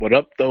What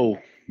up, though?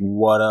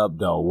 What up,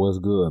 though? What's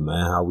good,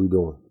 man? How we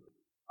doing?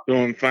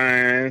 Doing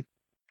fine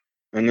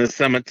in the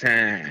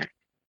summertime.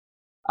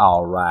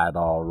 All right.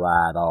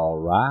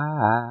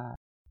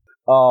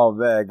 Oh,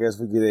 man, I guess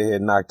we get in here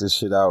and knock this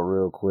shit out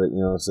real quick,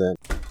 you know what I'm saying?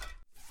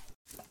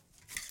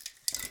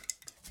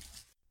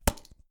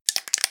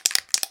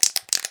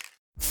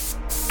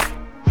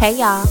 Hey,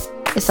 y'all.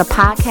 It's a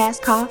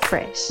podcast called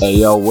Fresh. Hey,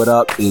 yo, what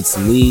up? It's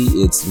me,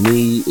 it's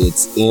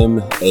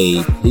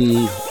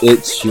M-A-P.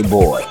 It's your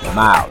boy,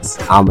 Miles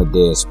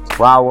Amadeus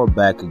Prower,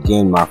 back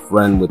again, my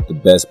friend, with the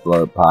best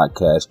blurred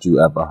podcast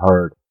you ever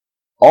heard.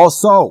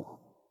 Also,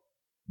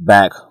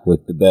 back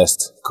with the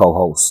best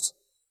co-host,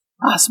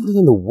 possibly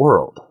in the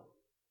world.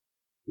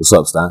 What's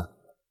up, Stein?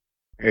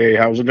 Hey,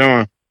 how's it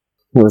going?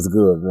 What's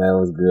good, man?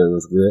 What's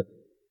good?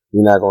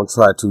 We're not going to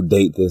try to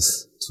date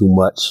this too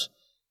much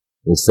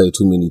and say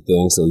too many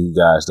things so you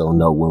guys don't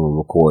know when we're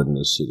recording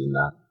this shit or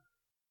not.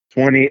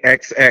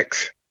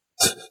 20XX.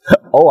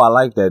 Oh, I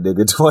like that,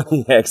 nigga.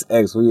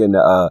 20XX. We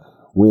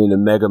in the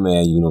Mega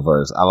Man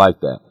universe. I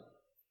like that.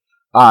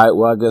 All right,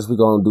 well, I guess we're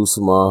going to do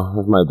some,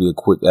 this might be a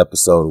quick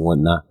episode and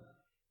whatnot.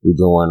 We're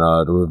doing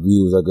the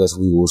reviews. I guess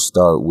we will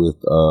start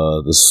with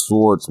the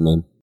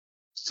Swordsman.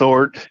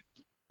 Swordman.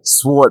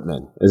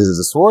 Is it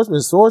the Swordsman?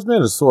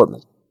 Swordsman or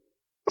Swordman?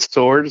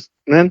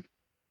 Swordsman?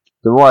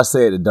 The more I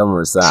say it, the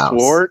dumber it sounds.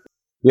 Sword?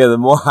 Yeah, the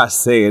more I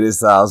say it, it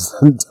sounds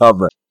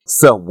dumber.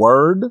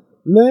 Swordman?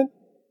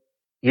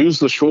 Use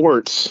the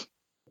Schwartz.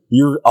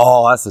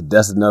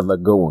 That's another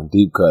good one.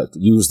 Deep cut.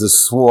 Use the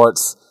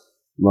Swartz.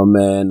 My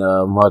man,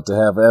 I'm about to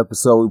have an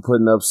episode we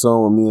putting up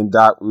soon with me and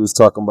Doc. We was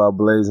talking about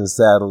blazing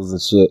saddles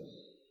and shit,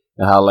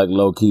 and how like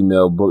low-key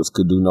Mel Brooks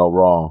could do no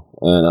wrong.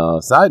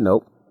 And side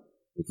note,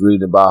 I was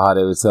reading about how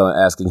they were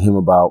asking him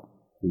about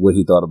what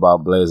he thought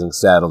about blazing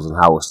saddles and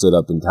how it stood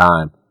up in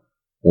time.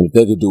 And if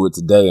they could do it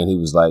today, and he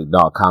was like,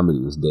 no, comedy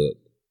is dead.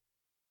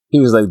 He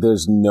was like,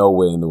 there's no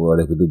way in the world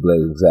they could do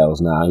blazing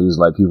saddles now. He was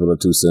like, people are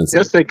too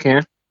sensitive. Yes, they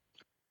can.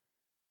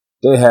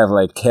 They have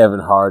like Kevin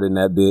Hart in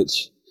that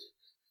bitch.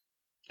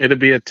 It'll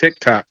be a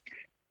TikTok.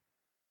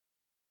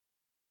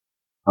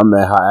 I'm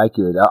at how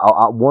accurate.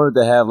 I wanted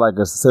to have like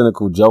a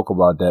cynical joke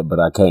about that,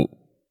 but I can't.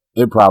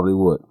 It probably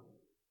would.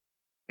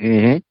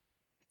 Mm-hmm.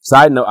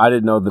 Side note, I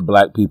didn't know the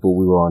black people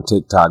we were on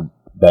TikTok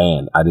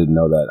banned. I didn't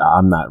know that.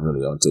 I'm not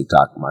really on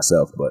TikTok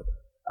myself, but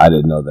I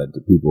didn't know that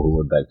the people who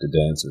were like the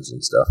dancers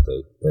and stuff,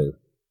 they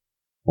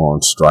were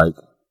on strike.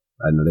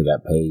 I know they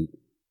got paid.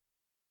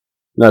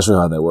 Not sure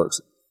how that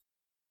works.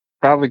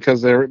 Probably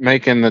because they're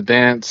making the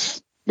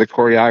dance, the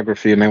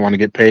choreography, and they want to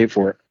get paid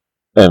for it.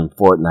 And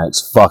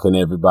Fortnite's fucking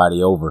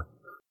everybody over.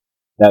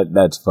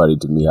 That's funny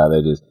to me how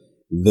they just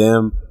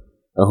them.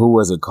 Who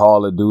was it?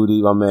 Call of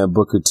Duty. My man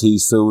Booker T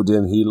sued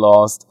them. He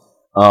lost.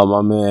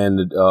 My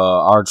man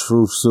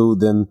R-Truth sued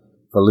them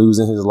for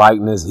losing his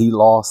likeness. He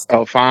lost.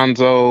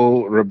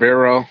 Alfonso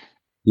Ribeiro.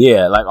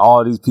 Yeah, like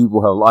all these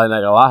people have like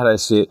a lot of that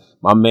shit.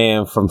 My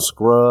man from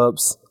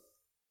Scrubs.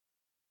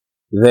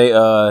 They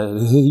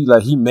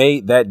he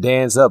made that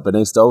dance up and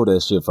they stole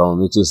that shit from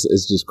him. It's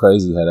just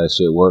crazy how that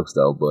shit works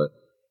though. But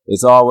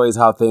it's always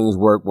how things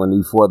work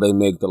before they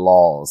make the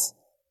laws.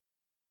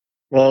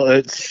 Well,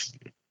 it's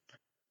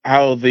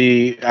how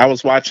I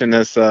was watching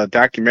this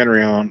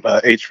documentary on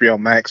HBO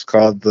Max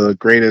called "The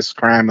Greatest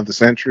Crime of the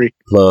Century."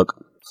 Plug.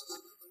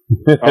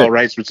 All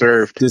rights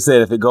reserved. Just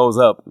said if it goes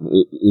up,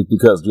 it's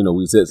because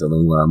we said something,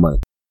 we want our money.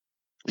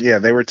 Yeah,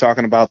 they were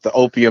talking about the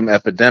opium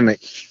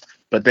epidemic,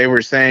 but they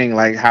were saying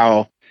like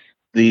how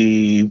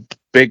the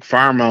big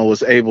pharma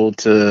was able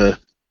to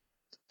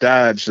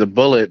dodge the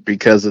bullet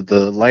because of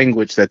the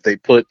language that they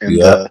put in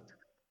the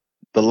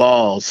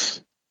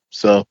laws.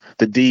 So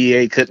the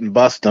DEA couldn't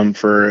bust them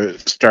for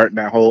starting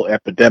that whole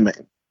epidemic.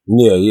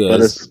 Yeah.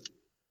 But it's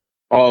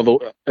all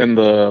in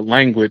the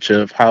language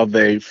of how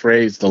they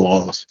phrase the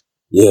laws.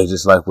 Yeah,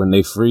 just like when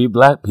they freed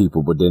black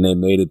people, but then they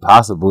made it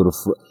possible to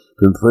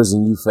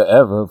imprison you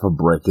forever for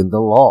breaking the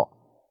law.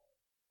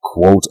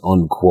 Quote,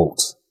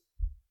 unquote.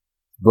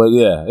 But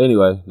yeah,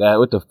 anyway,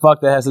 what the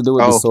fuck that has to do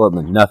with the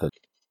Swordman? Nothing.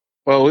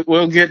 Well,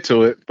 we'll get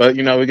to it, but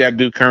we got to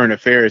do current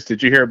affairs.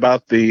 Did you hear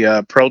about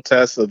the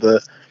protests of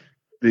the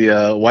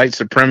white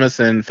supremacists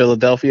in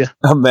Philadelphia?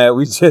 Oh man,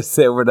 we just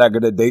said we're not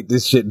going to date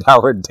this shit.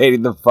 Now we're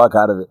dating the fuck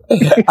out of it.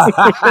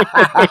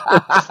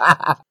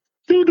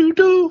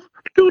 Do.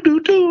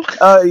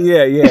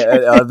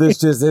 Yeah. This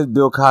just said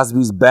Bill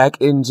Cosby's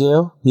back in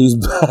jail. He's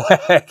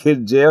back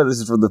in jail. This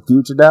is from the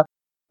future now.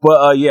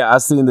 But yeah, I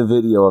seen the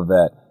video of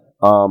that.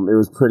 It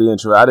was pretty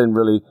interesting.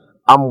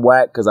 I'm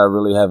whack because I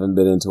really haven't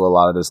been into a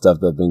lot of the stuff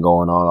that's been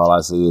going on. All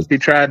I see is he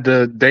tried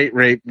to date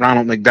rape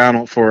Ronald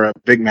McDonald for a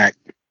Big Mac.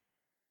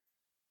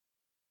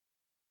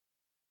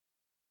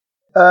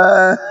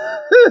 All right,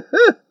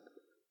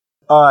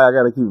 I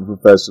gotta keep it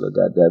professional.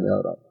 God damn it,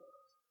 hold on.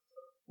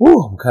 Woo,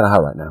 I'm kind of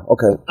hot right now.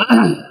 Okay,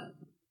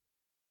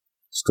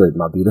 straight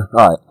my beater.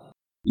 All right,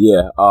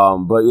 yeah.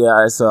 But yeah,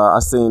 I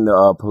seen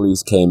the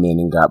police came in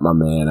and got my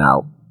man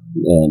out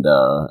and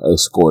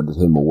escorted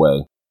him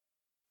away.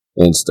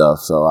 and stuff.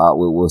 So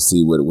we'll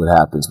see what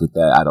happens with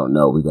that. I don't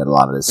know. We got a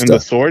lot of this and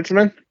stuff. The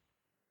Swordsman?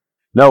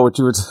 No, what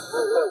you were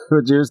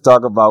what you was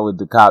talking about with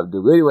the cop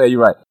dude. Anyway,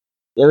 you're right.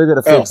 Yeah, we're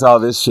gonna fix all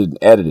this shit and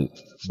edit it.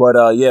 But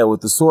yeah,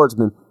 with the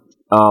Swordsman,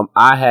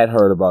 I had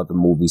heard about the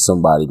movie.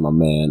 Somebody, my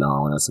man,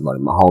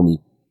 my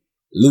homie,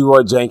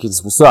 Leroy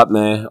Jenkins. What's up,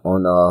 man?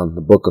 On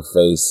the Book of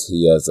Face,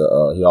 he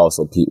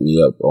also peeped me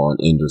up on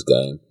Ender's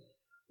Game.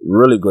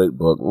 Really great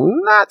book.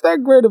 Not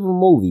that great of a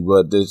movie,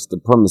 but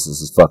the premises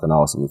is fucking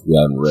awesome. If you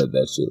haven't read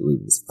that shit, read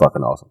it. It's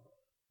fucking awesome.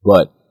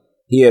 But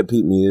he had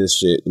peeped me this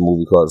shit, the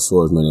movie called The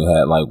Swordsman. It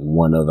had like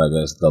one of, I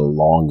guess, the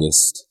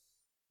longest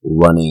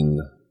running,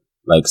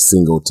 like,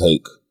 single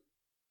take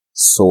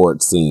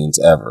sword scenes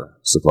ever,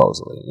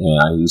 supposedly.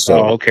 Yeah, he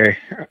showed. Oh, okay.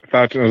 I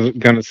thought you was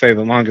going to say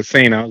the longest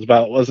scene.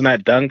 Wasn't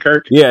that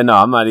Dunkirk? Yeah, no,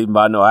 I'm not even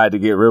about to know. I had to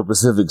get real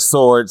specific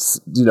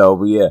swords,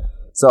 but yeah.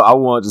 So I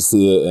wanted to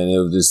see it, and it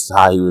was just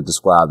how he was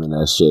describing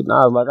that shit. And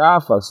I was like,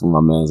 fuck with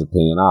my man's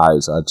opinion. All right,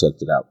 so I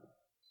checked it out.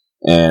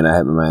 And I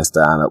had my man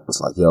Stein up,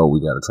 was like, yo, we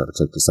got to try to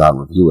check this out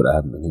and review it. I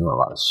haven't been hearing a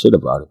lot of shit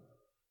about it.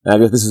 And I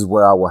guess this is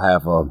where I will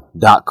have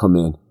Doc come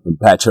in and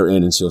patch her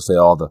in, and she'll say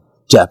all the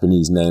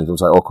Japanese names,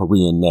 or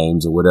Korean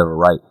names or whatever,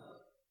 right?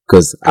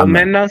 Because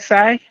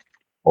Gomen-no-sai?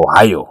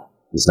 Ohio.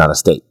 It's not a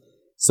state.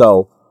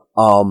 So,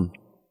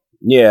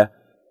 yeah.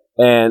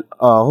 And,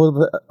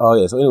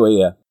 so anyway,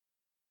 yeah.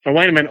 Oh,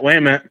 wait a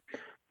minute.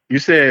 You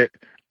said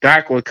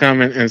Doc would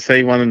come in and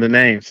say one of the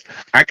names.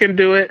 I can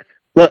do it.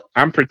 Look,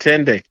 I'm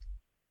pretending.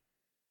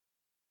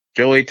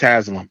 Joey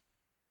Taslim.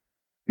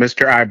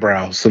 Mr.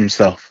 Eyebrows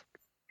himself.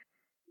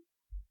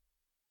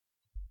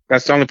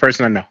 That's the only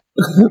person I know.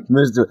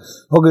 Mr.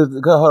 Okay,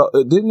 hold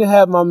on. Didn't it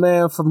have my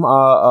man from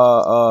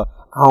I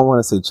don't want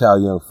to say Chow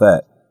Yun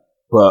Fat,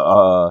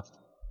 but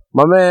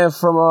my man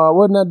from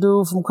wasn't that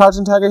dude from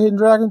Crouching Tiger, Hidden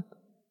Dragon?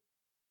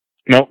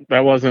 Nope,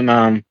 that wasn't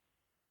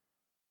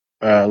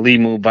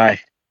Lee Bai.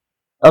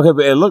 Okay,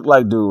 but it looked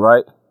like dude,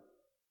 right?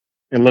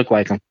 It looked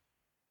like him.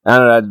 I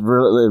know that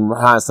really, in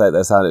hindsight,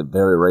 that sounded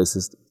very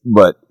racist,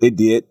 but it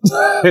did.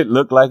 It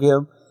looked like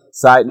him.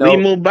 Side note,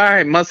 Lee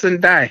Bai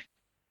mustn't die.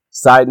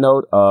 Side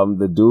note,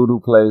 the dude who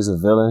plays a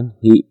villain,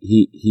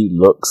 he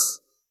looks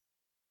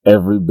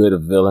every bit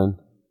of villain.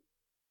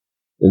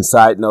 And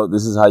side note,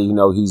 this is how you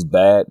know he's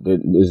bad.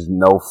 There's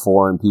no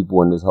foreign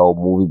people in this whole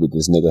movie, but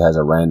this nigga has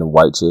a random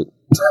white chick.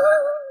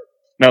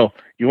 No,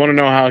 you want to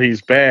know how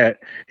he's bad?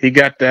 He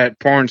got that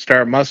porn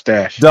star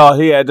mustache. Dog,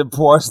 he had the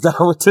porn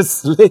star with the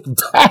slick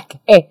back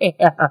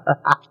hair.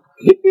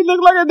 He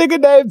looked like a nigga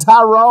named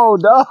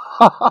Tyrone, dog.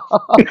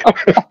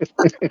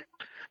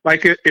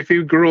 Like if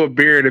he grew a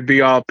beard, it'd be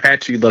all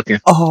patchy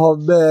looking. Oh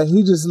man,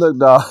 he just looked,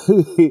 dog.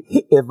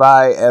 If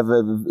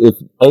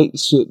ain't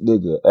shit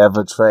nigga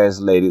ever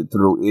translated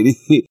through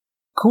any,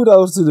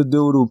 kudos to the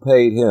dude who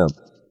paid him,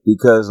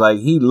 because like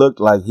he looked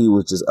like he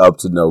was just up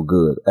to no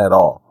good at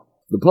all.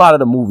 The plot of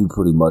the movie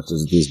pretty much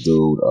is this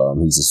dude,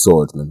 he's a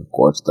swordsman, of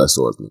course, the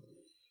swordsman.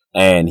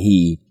 And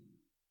he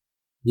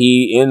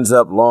ends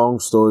up, long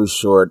story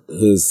short,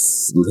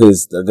 his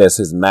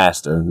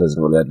master, doesn't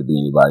really have to be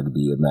anybody to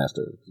be a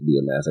master.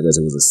 I guess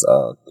it was this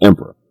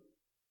emperor.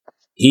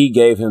 He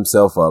gave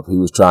himself up. He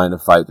was trying to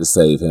fight to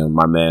save him.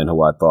 My man,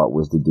 who I thought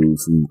was the dude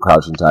from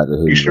Crouching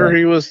Tiger. You sure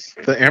he was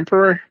the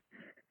emperor?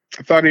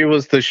 I thought he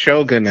was the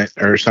shogunate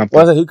or something.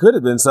 Well, he could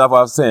have been stuff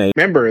I was saying.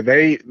 Remember,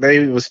 they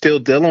was still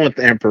dealing with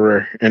the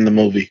emperor in the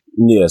movie.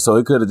 Yeah, so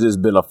he could have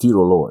just been a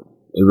feudal lord.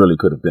 It really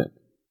could have been.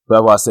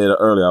 That's why I said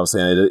earlier, I was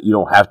saying that you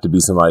don't have to be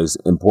somebody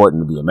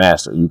important to be a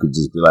master. You could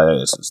just be like,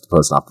 hey, it's just the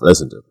person I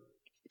listen to.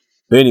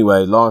 But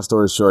anyway, long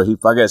story short, Oh,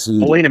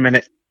 wait a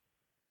minute.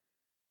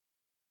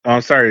 Oh,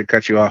 I'm sorry to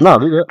cut you off. No,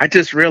 do that. I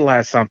just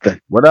realized something.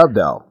 What up,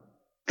 dog?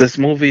 This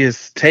movie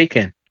is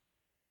Taken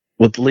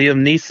with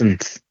Liam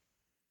Neeson.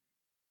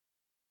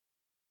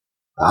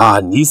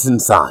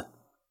 Neeson-san.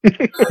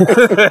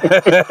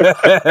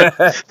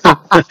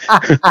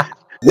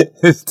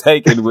 It's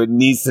Taken with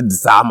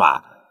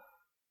Neeson-sama.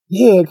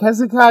 Yeah, because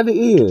it kind of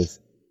is.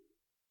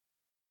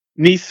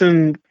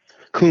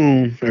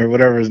 Neeson-kun, or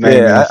whatever his name is.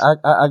 Yeah,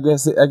 I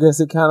guess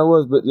it kind of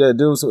was, but yeah,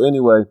 dude. So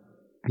anyway,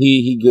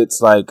 he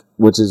gets like,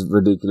 which is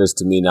ridiculous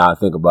to me now I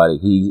think about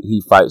it.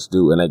 He fights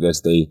dude, and I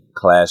guess they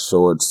clash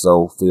swords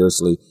so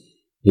fiercely,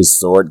 his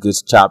sword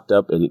gets chopped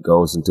up and it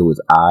goes into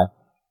his eye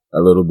a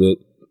little bit.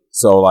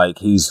 So like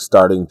he's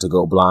starting to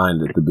go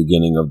blind at the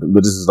beginning of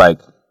but this is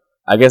like,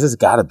 I guess it's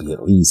got to be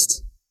at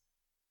least,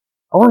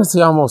 I want to say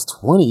almost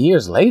 20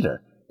 years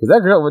later. Because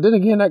that girl, but then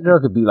again, that girl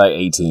could be like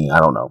 18. I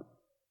don't know.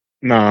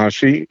 No,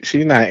 she's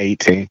not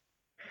 18.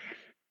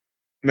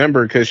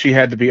 Remember, because she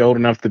had to be old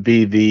enough to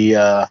be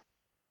the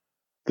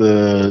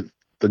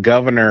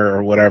governor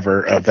or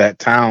whatever of that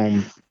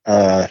town,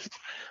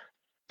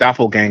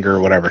 doppelganger or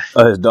whatever.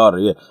 His daughter,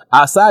 yeah.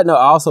 Side note,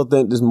 I also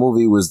think this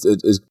movie is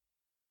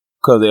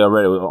because they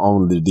already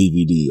own the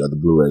DVD or the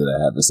Blu-ray that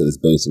I have. It said it's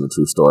based on a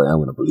true story. I'm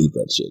going to believe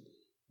that shit.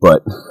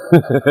 But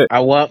I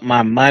want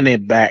my money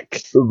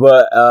back.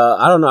 But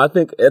I don't know. I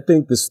think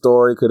the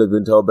story could have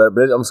been told better.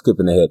 But I'm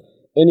skipping ahead.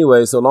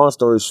 Anyway, so long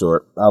story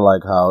short, I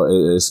like how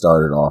it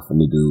started off, and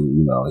the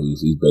dude,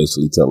 he's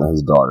basically telling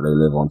his daughter they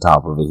live on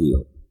top of a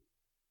hill.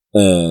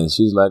 And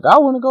she's like, I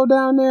want to go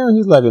down there. And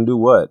he's like, and do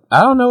what?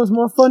 I don't know. It's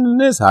more fun than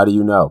this. How do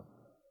you know?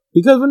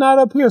 Because we're not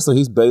up here. So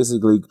he's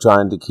basically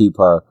trying to keep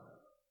her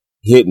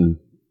hidden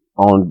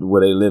on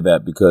where they live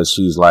at because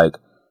she's like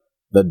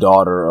the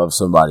daughter of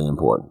somebody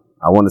important.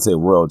 I want to say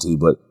royalty,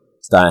 but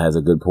Stein has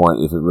a good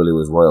point. If it really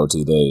was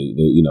royalty, they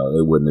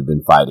wouldn't have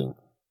been fighting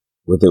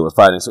what they were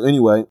fighting. So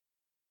anyway,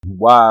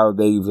 while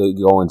they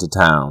go into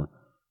town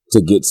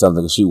to get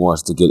something, she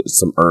wants to get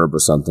some herb or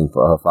something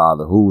for her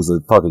father, who's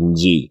a fucking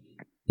G.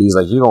 He's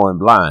like, you're going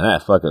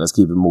blind. Fuck it. Let's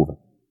keep it moving.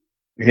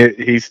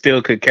 He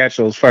still could catch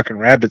those fucking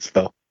rabbits,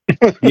 though.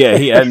 Yeah,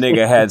 that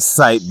nigga had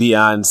sight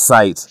beyond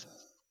sight.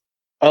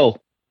 Oh,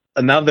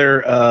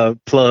 another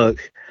plug.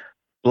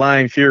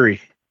 Blind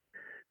Fury.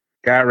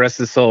 God rest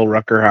his soul,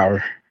 Rucker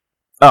Hauer.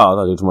 Oh, I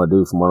thought you were talking about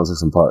dude from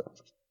 106 and Park.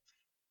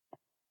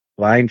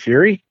 Blind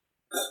Fury?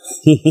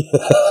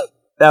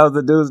 That was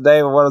the dude's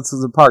name in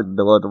 106 and Park.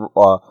 The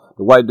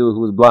white dude who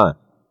was blind.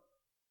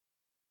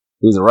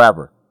 He's a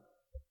rapper.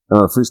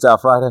 Remember Freestyle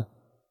Friday?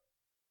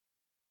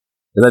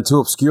 Is that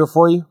too obscure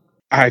for you?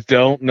 I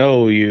don't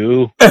know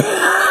you.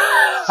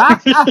 I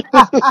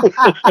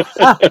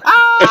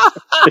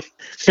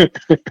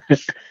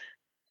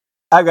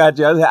got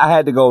you. I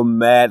had to go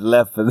mad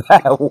left for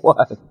that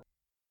one.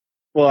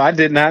 Well, I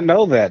did not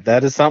know that.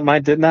 That is something I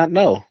did not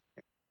know.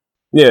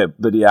 Yeah,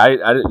 but yeah,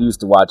 I didn't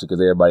used to watch it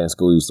because everybody in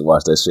school used to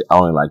watch that shit. I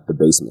only liked The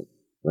Basement.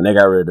 When they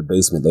got rid of The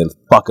Basement, they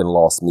fucking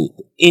lost me.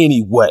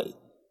 Anyway.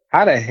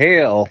 How the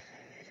hell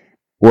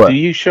do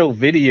you show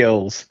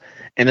videos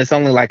and it's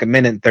only like 1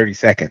 minute and 30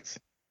 seconds?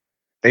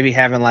 They be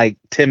having like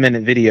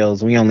 10-minute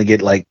videos. We only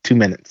get like 2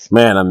 minutes.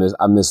 Man, I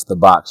miss the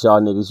box. Y'all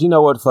niggas, you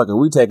know what? Fucking,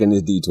 we taking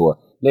this detour.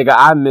 Nigga,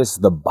 I miss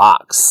the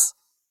box.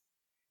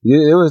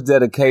 It was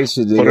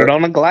dedication. Nigga. Put it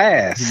on the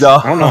glass.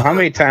 No. I don't know how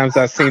many times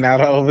I've seen out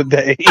over the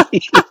day.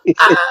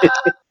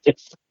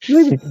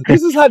 Nigga,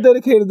 this is how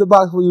dedicated the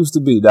box used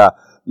to be. Now,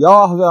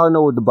 y'all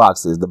know what the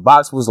box is. The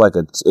box was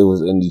it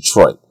was in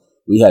Detroit.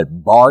 We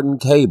had Barden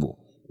Cable.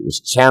 It was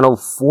channel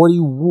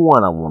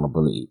 41, I want to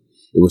believe.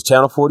 It was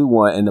channel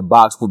 41, and the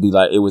box would be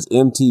like, it was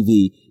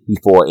MTV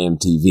before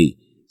MTV.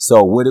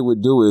 So what it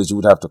would do is you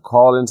would have to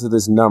call into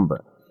this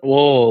number.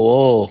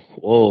 Whoa.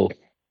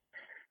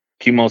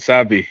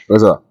 Kimosabi.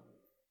 What's up?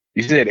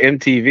 You said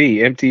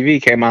MTV.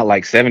 MTV came out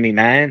like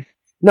 79?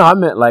 No, I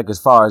meant like as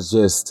far as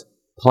just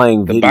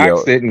playing video. The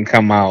box didn't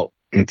come out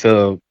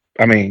until,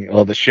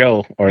 the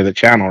show, or the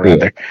channel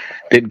rather,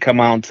 didn't come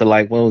out until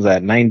like, what was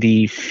that,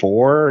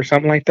 94 or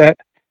something like that?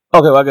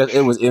 Okay, well, I guess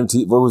it was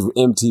MTV. It was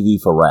MTV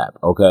for rap.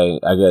 Okay,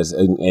 I guess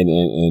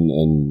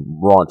in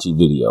raunchy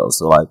videos.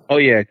 So like, oh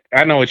yeah,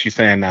 I know what you're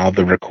saying now.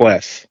 The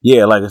requests.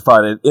 Yeah, like as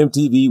far as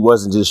MTV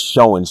wasn't just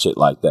showing shit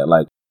like that.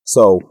 Like,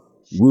 so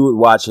we would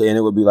watch it, and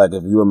it would be like,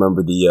 if you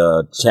remember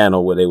the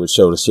channel where they would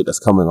show the shit that's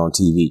coming on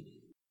TV.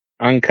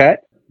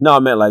 Uncut? No, I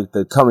meant like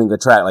the coming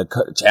attract, like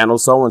channel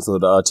so and so,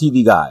 the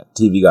TV Guide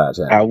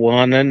channel. I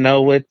wanna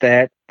know what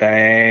that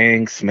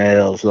thing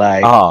smells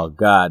like. Oh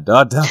God,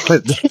 that's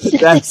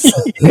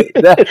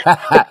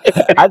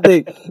I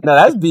think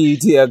that's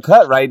BET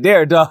Uncut right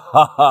there, dog.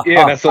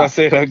 Yeah, that's what I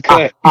said,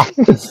 Uncut. I'm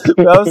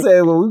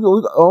saying when we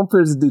on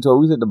Prison Detour,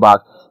 we hit the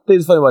box. The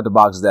thing funny about the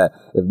box is that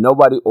if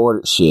nobody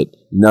ordered shit,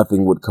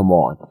 nothing would come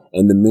on,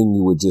 and the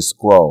menu would just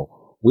scroll.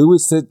 We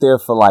would sit there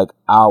for like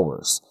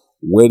hours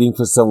waiting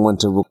for someone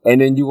to,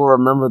 and then you will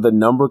remember the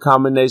number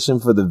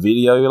combination for the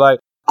video. You're like,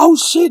 oh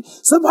shit,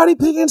 somebody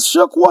picking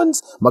Shook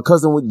Ones. My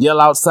cousin would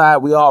yell outside.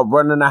 We all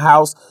run in the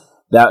house.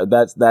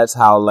 That's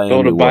how lame.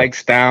 Throw the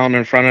bikes down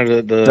in front of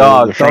the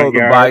dog. The front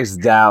throw yard. The bikes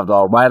down,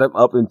 dog. Right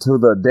up into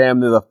the damn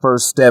near the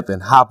first step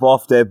and hop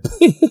off that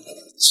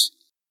bitch.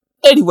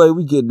 Anyway,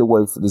 we getting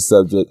away from the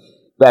subject.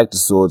 Back to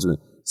Swordsman.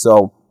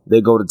 So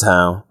they go to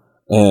town,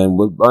 and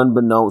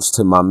unbeknownst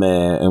to my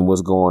man and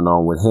what's going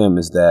on with him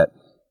is that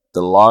the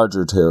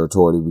larger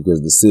territory,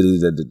 because the city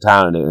that the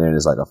town they're in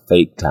is like a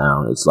fake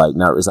town. It's like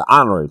it's an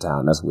honorary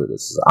town. That's what it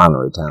is. It's an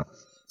honorary town.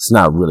 It's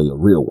not really a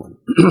real one.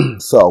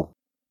 So,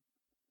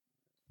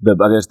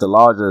 I guess the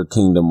larger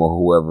kingdom or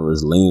whoever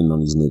is leaning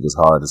on these niggas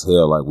hard as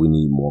hell. Like, we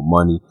need more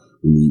money.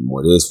 We need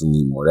more this. We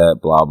need more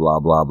that. Blah blah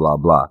blah blah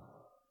blah.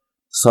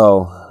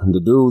 So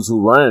the dudes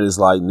who run it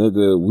is like,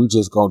 nigga, we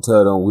just gonna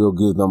tell them we'll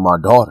give them our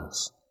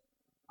daughters.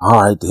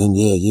 All right then,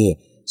 yeah.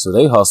 So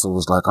they hustle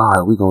was like, all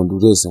right, we gonna do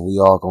this, and we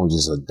all gonna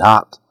just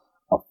adopt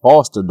a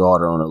foster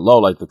daughter on the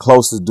low. Like the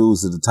closest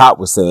dudes to the top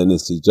was saying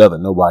this to each other.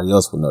 Nobody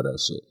else would know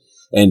that shit.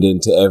 And then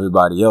to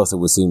everybody else,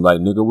 it would seem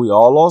like, nigga, we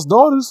all lost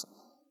daughters.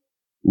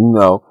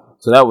 So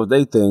that was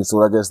their thing.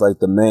 So I guess like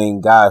the main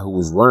guy who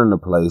was running the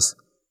place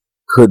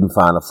couldn't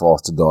find a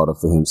foster daughter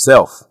for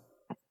himself.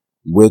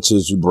 Which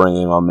is you bring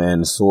in my man,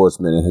 the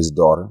Swordsman, and his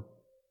daughter,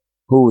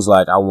 who was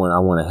like, I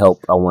want to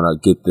help. I want to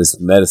get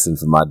this medicine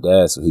for my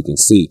dad so he can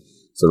see.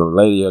 So the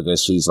lady, I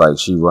guess she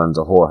runs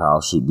a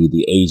whorehouse. She'd be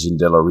the Asian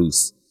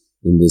Delarice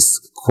in this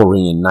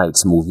Korean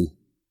Nights movie.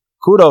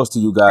 Kudos to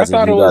you guys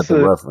if you got the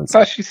reference. I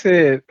thought she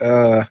said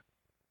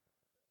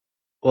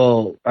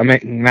Well, I mean,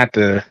 not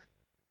to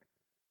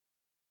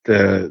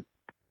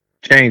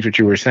change what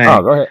you were Oh,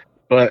 saying, go ahead.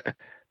 but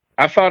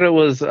I thought it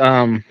was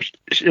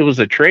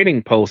a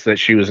trading post that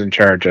she was in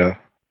charge of.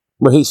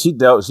 But she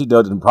dealt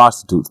in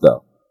prostitutes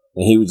though,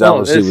 and he was that Well,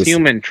 what she it's was.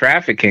 human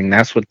trafficking.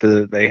 That's what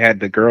they had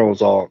the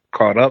girls all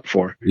caught up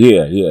for.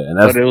 Yeah, and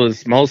But that's it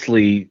was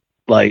mostly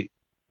like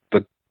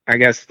the I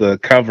guess the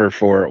cover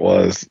for it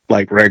was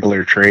like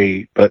regular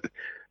trade, but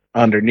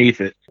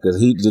underneath it. because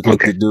the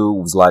Okay. dude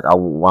was like,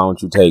 "Why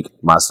don't you take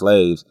my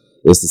slaves?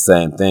 It's the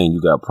same thing.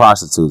 You got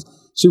prostitutes."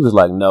 She was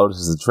like, "No, this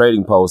is a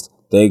trading post.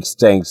 They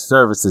exchange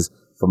services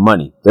for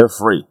money. They're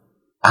free.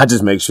 I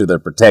just make sure they're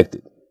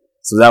protected."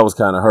 So that was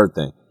kind of her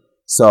thing.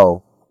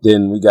 So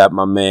then we got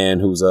my man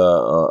who's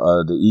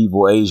the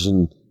evil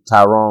Asian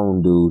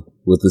Tyrone dude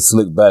with the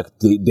slick back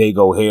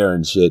Dago hair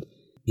and shit.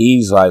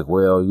 He's like,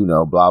 well,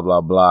 blah,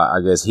 blah, blah.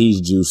 I guess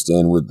he's juiced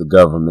in with the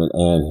government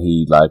and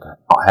he like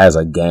has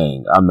a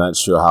gang. I'm not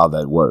sure how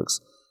that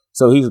works.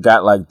 So he's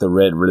got like the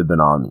Red Ribbon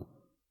Army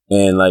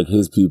and like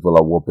his people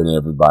are whooping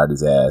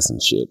everybody's ass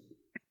and shit.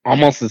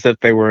 Almost as if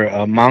they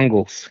were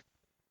Mongols.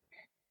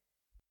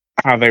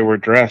 How they were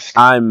dressed.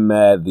 I'm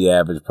mad the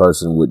average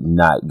person would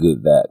not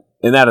get that.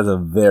 And that is a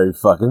very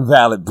fucking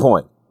valid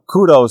point.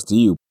 Kudos to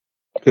you.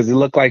 Because it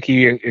looked like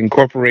he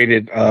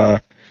incorporated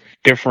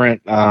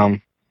different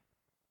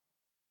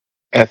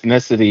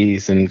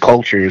ethnicities and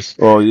cultures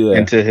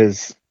into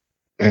his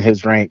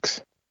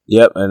ranks.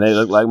 Yep, and they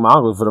look like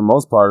Mongols for the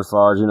most part, as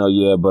far as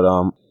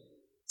but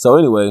so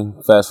anyway,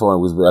 fast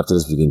forward after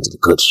this we get into the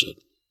good shit.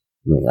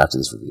 I mean, after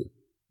this review.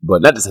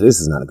 But not to say this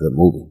is not a good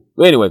movie.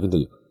 But anyway,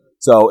 continue.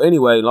 So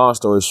anyway, long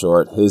story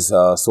short, his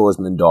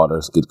swordsman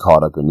daughters get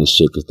caught up in this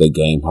shit because they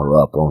game her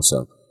up on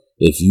some.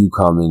 If you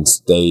come and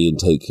stay and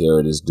take care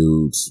of this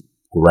dude's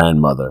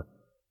grandmother,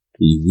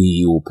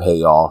 we will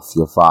pay off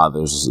your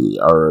father's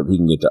herb. He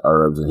can get the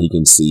herbs and he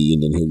can see,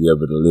 and then he'll be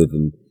able to live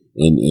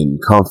in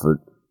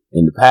comfort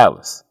in the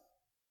palace.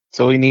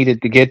 So he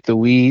needed to get the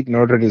weed in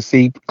order to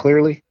see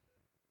clearly?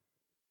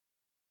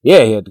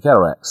 Yeah, he had the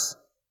cataracts.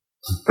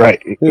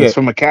 Right. It's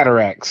from a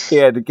cataracts.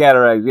 Yeah, the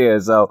cataracts, yeah.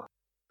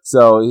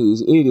 So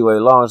anyway,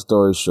 long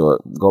story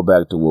short, go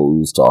back to what we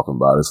was talking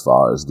about as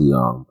far as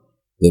the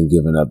them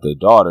giving up their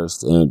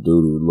daughters. And the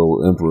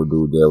little emperor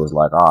dude there was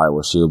like, all right,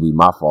 well, she'll be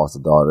my foster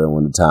daughter. And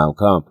when the time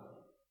come,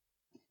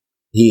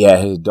 he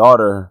had his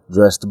daughter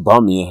dressed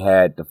bummy and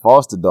had the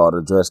foster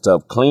daughter dressed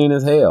up clean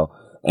as hell.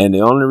 And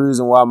the only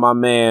reason why my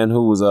man,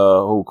 who was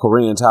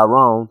Korean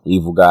Tyrone,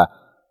 evil guy,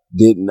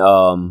 didn't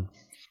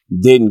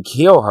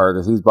kill her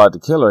because he was about to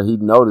kill her, he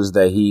noticed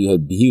that he was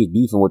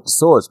beefing with the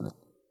swordsman.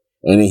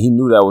 And then he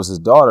knew that was his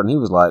daughter, and he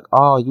was like,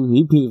 he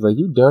was like,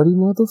 you dirty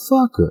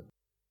motherfucker.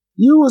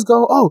 You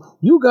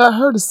got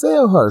her to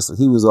sell her. So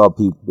he was all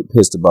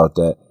pissed about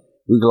that.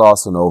 We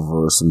glossing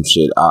over some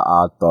shit.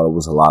 I thought it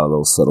was a lot of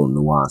those subtle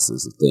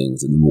nuances of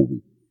things in the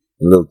movie.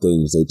 And little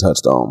things they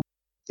touched on.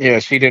 Yeah,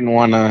 she didn't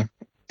want to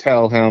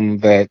tell him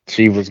that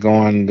she was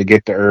going to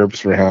get the herbs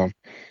for him.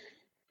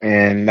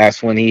 And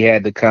that's when he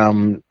had to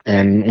come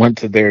and went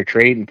to their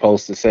trading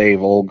post to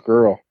save old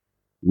girl.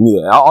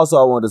 Yeah. I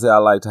wanted to say I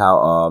liked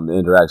how the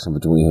interaction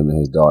between him and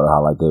his daughter,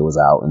 how like they was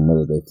out and it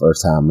was their first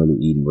time really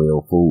eating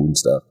real food and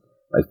stuff.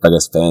 Like I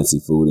guess fancy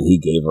food, and he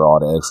gave her all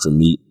the extra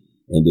meat.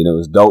 And then it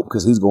was dope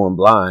because he's going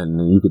blind,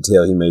 and you could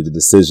tell he made the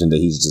decision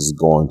that he's just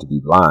going to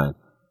be blind.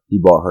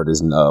 He bought her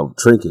this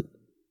trinket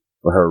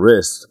for her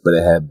wrist, but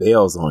it had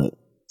bells on it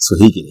so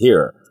he could hear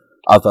her.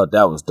 I thought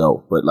that was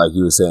dope. But like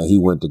you were saying, he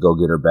went to go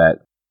get her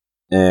back.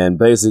 And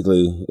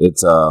basically,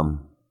 it's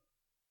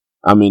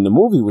I mean, the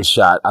movie was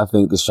shot. I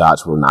think the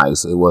shots were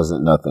nice. It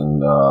wasn't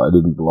nothing. It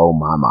didn't blow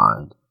my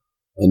mind,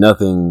 and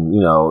nothing.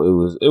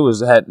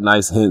 It had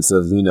nice hints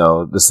of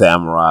the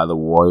samurai, the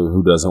warrior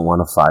who doesn't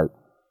want to fight.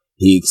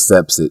 He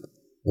accepts it,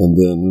 and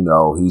then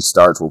he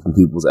starts whooping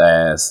people's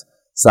ass.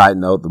 Side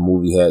note: the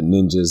movie had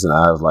ninjas, and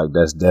I was like,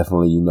 that's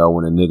definitely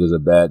when a nigga's a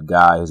bad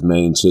guy. His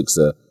main chick's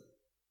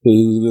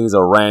he's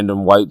a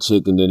random white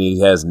chick, and then he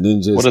has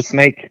ninjas with a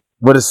snake.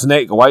 With a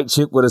snake, a white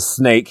chick with a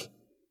snake.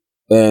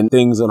 And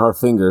things on her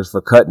fingers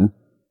for cutting,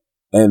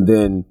 and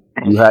then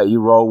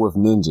you roll with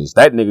ninjas.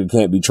 That nigga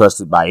can't be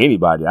trusted by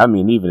anybody. I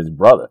mean, even his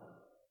brother.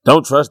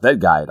 Don't trust that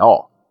guy at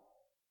all.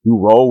 You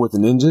roll with the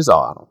ninjas? Oh,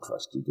 I don't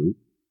trust you, dude.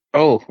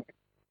 Oh,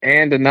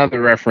 and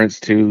another reference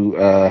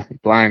to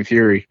Blind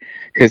Fury.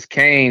 His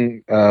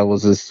cane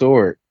was his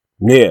sword.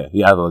 Yeah,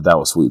 I thought that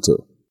was sweet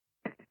too.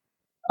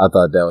 I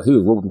thought that he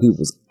was whooping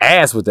people's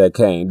ass with that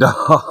cane,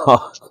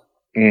 dog.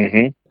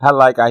 Mm-hmm. I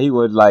like how he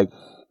would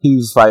he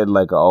was fighting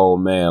like an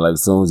old man. Like,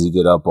 as soon as he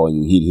get up on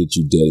you, he'd hit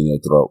you dead in your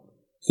throat.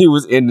 He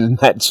was ending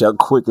that chuck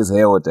quick as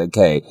hell with that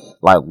cane.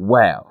 Like,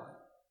 wow.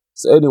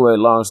 So anyway,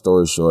 long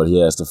story short, he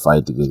has to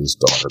fight to get his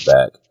daughter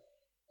back.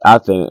 I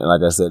think,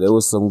 like I said, there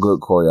was some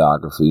good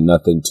choreography.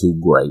 Nothing too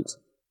great.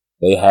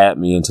 They had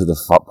me into the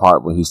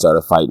part when he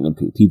started fighting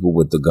the people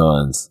with the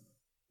guns.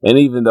 And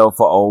even though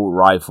for old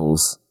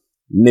rifles,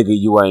 nigga,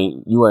 you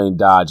ain't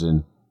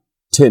dodging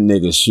 10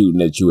 niggas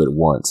shooting at you at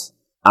once.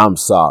 I'm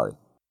sorry.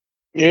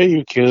 Yeah,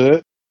 you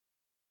could.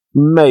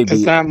 It's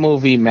Maybe. not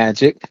movie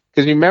magic.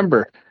 Because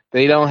remember,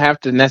 they don't have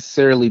to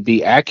necessarily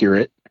be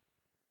accurate.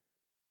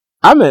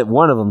 I meant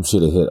one of them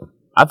should have hit him.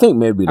 I think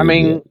maybe I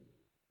they did. mean,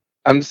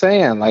 I'm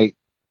saying, like,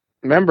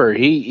 remember,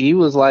 he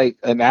was like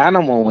an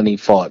animal when he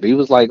fought. He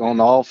was like on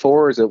all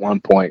fours at one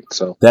point.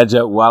 So That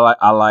joke. Well,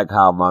 I like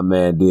how my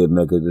man did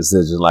make a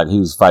decision. Like he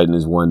was fighting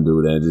this one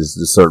dude, and just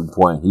at a certain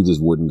point, he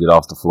just wouldn't get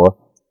off the floor.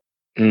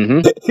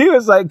 He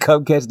was like,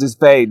 "Come catch this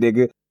fade,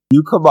 nigga.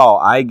 You come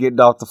on. I ain't getting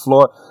off the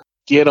floor."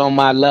 Get on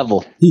my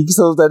level. He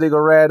so that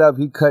nigga ran up.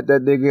 He cut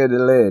that nigga in the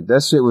leg.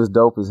 That shit was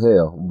dope as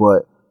hell.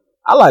 But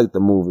I liked the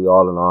movie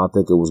all in all. I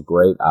think it was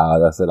great.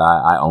 Like I said,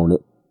 I own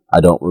it.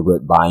 I don't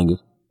regret buying it.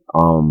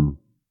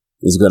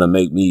 It's gonna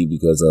make me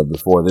because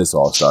before this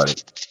all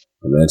started,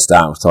 my man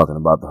Stein was talking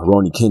about the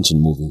Rurouni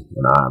Kenshin movie,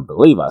 and I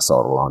believe I saw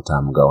it a long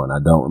time ago, and I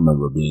don't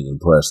remember being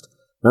impressed.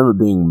 I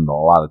remember being a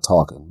lot of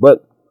talking,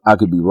 but I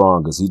could be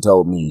wrong because he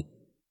told me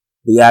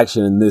the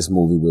action in this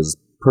movie was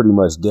pretty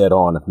much dead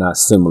on, if not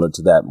similar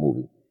to that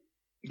movie.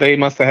 They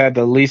must have had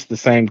at least the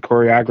same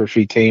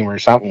choreography team or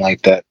something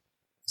like that.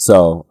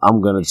 So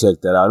I'm gonna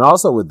check that out. And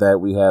also with that,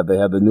 they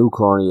have the new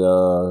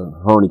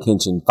Rurouni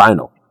Kenshin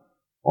final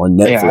on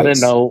Netflix. Yeah, I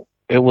didn't know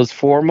it was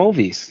 4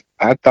 movies.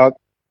 I thought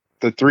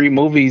the 3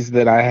 movies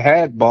that I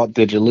had bought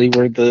digitally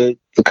were the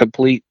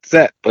complete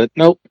set, but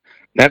nope.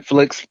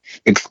 Netflix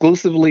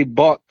exclusively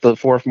bought the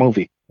 4th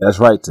movie. That's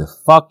right, to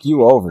fuck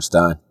you over,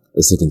 Stein.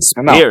 It's a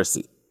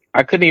conspiracy.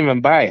 I couldn't even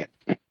buy it.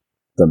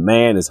 The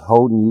man is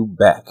holding you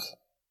back.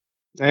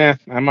 Yeah,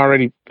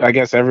 I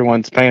guess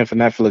everyone's paying for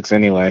Netflix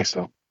anyway,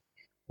 so.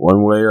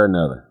 One way or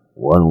another.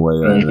 But,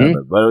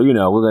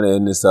 we're going to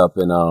end this up.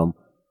 And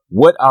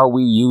what are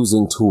we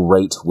using to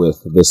rate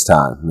with this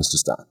time, Mr.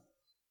 Stein?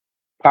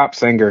 Pop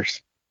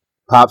singers.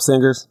 Pop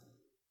singers?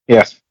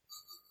 Yes.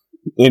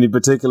 Any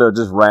particular or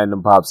just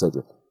random pop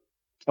singer?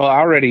 Well, I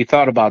already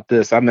thought about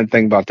this. I've been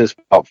thinking about this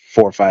for about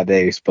 4 or 5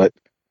 days, but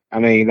I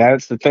mean,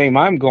 that's the theme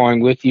I'm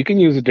going with. You can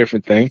use a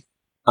different thing.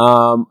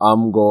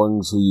 I'm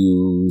going to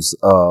use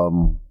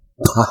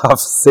pop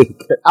singer.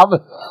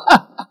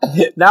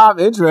 Now I'm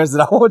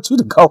interested. I want you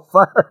to go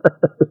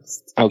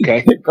first.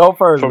 Okay. Go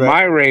first. For man.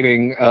 my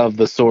rating of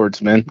the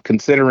Swordsman,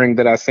 considering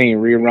that I seen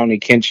Rurouni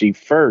Kenshin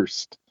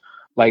first,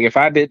 like if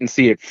I didn't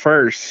see it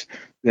first,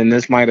 then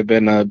this might have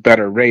been a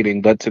better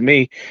rating. But to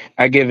me,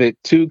 I give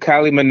it 2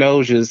 Kylie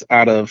Minogues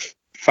out of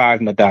 5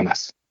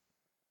 Madonnas.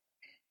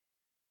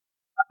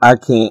 I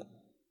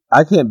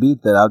can't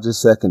beat that. I'll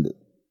just second it.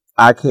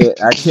 I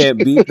can't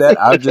beat that.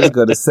 I'm just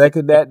gonna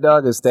second that,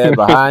 dog, and stand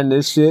behind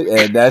this shit,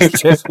 and that's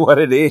just what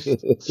it is.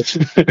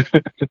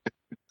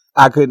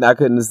 I couldn't have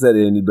said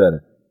it any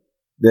better.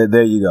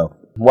 There you go.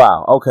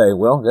 Wow. Okay.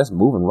 Well, that's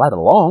moving right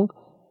along.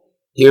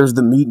 Here's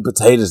the meat and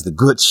potatoes, the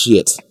good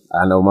shit.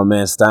 I know my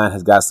man Stein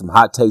has got some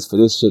hot takes for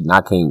this shit, and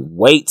I can't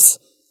wait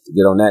to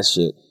get on that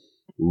shit.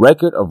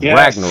 Record of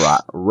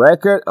Ragnarok.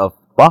 Record of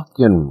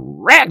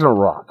fucking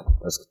Ragnarok.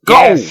 Let's go.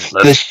 Yes,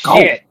 Let's go.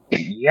 Shit.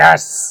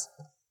 Yes.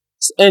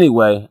 So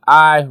anyway,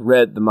 I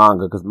read the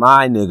manga because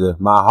my nigga,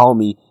 my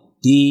homie,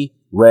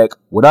 D-Rec,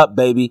 what up,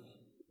 baby?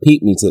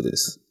 Peep me to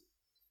this.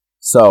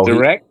 So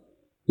Direct?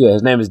 Yeah,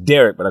 his name is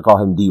Derek, but I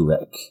call him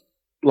D-Rec.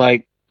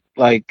 Like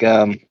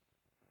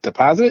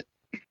deposit?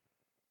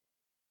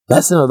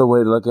 That's another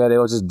way to look at it.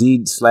 Or just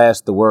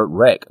D/the word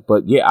rec.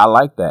 But yeah, I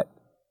like that.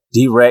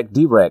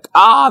 D-Rec.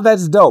 Ah,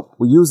 that's dope.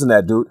 We're using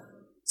that, dude.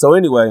 So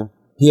anyway,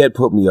 he had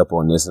put me up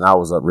on this, and I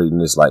was up reading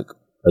this like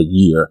a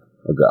year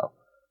ago.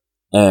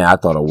 And I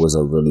thought it was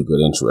a really good,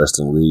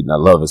 interesting read. And I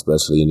love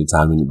especially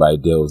anytime anybody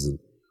deals in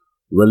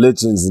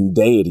religions and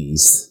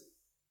deities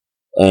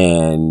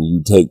and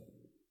you take,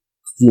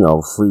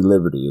 free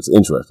liberty. It's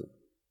interesting.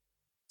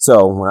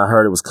 So when I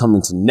heard it was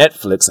coming to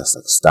Netflix, I was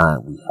like,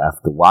 Stein, we have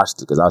to watch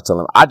it. Because I was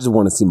telling him, I just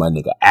want to see my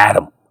nigga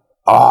Adam.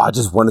 Oh, I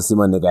just want to see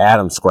my nigga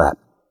Adam scrap.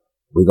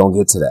 We're going to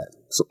get to that.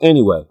 So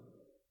anyway,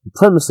 the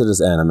premise of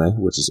this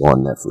anime, which is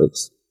on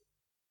Netflix,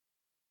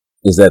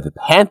 is that the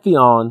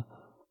pantheon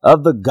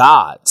of the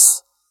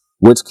gods,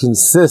 which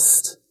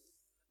consist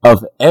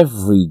of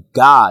every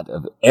god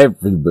of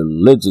every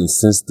religion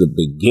since the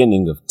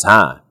beginning of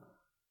time.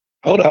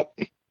 Hold up.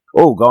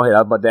 Oh, go ahead.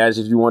 I was about to ask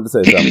you if you wanted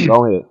to say something.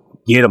 Go ahead.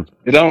 Get them.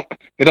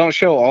 It don't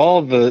show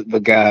all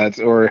the gods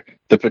or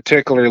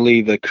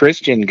particularly the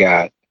Christian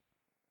God.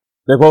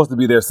 They're supposed to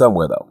be there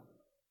somewhere, though.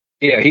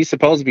 Yeah, he's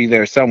supposed to be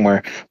there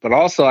somewhere. But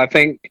also, I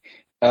think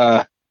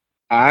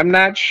I'm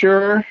not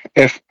sure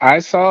if I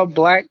saw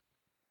black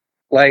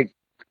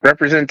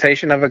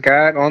representation of a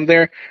god on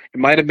there. It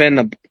might have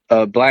been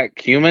a black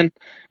human,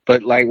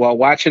 but while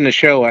watching the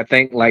show, I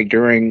think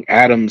during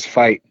Adam's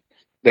fight,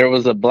 there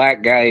was a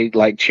black guy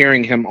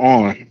cheering him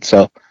on.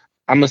 So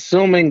I'm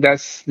assuming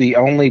that's the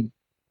only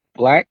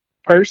black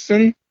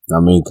person. I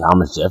mean,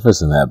 Thomas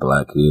Jefferson had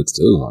black kids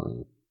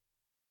too.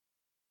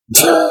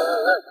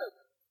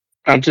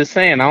 I'm just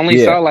saying, I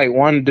only saw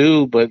one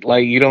dude, but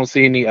you don't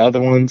see any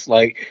other ones.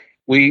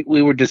 We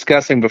were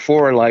discussing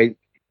before,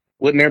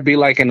 wouldn't there be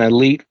an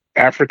elite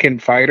African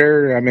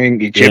fighter? I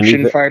mean,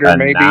 Egyptian fighter,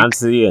 maybe.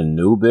 Anansi,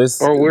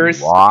 Anubis, or where's?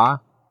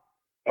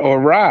 or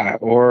Ra,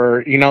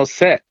 or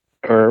Set,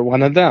 or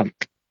one of them.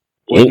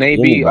 Wouldn't they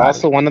be Anybody.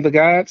 also one of the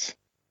gods?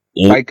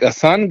 Any, Like a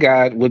sun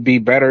god would be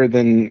better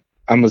than,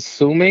 I'm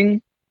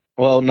assuming.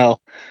 Well, no,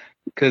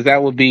 because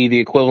that would be the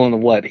equivalent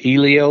of what,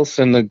 Helios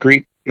in the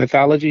Greek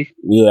mythology.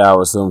 yeah, I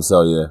would assume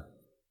so, yeah.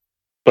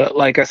 But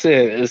like I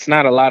said, it's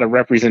not a lot of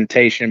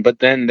representation. But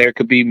then there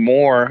could be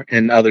more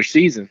in other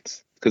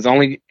seasons, because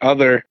only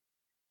other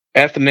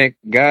ethnic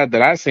god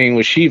that I seen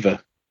was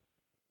Shiva,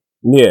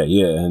 Yeah,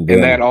 yeah, and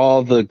and that then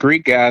all the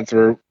Greek gods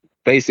were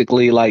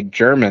basically like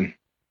German,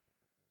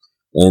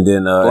 and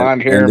then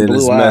blonde hair and and then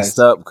it's blue messed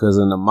eyes. up because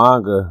in the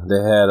manga they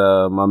had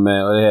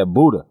they had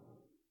Buddha.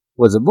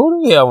 Was it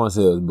Buddha? Yeah, I want to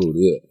say it was Buddha.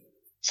 Yeah,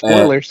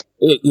 and Spoilers.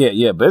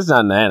 yeah, but it's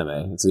not in the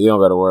anime, so you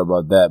don't got to worry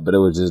about that. But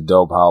it was just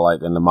dope how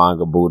like in the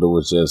manga Buddha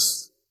was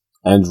just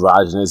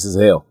androgynous as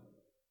hell.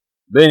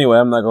 But anyway,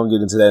 I'm not gonna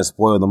get into that and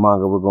spoil the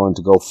manga. We're going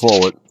to go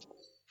forward.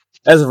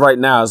 As of right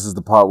now, this is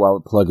the part where I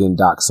would plug in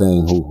Doc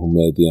saying who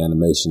made the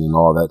animation and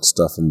all that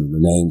stuff and the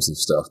names and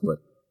stuff.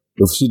 But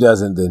if she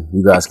doesn't, then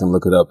you guys can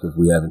look it up if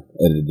we haven't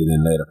edited it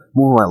in later.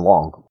 Moving right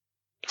along.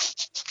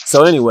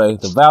 So anyway,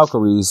 the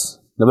Valkyries,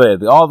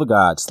 all the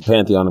gods, the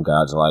pantheon of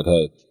gods are like,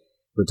 hey,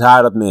 we're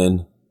tired of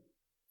men.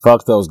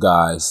 Fuck those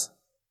guys.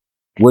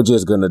 We're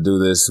just going to do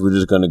this. We're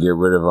just going to get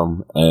rid of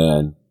them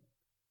and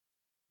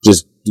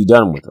just be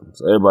done with them.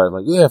 So everybody's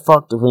like, yeah,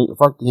 fuck the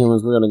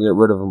humans. We're going to get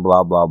rid of them,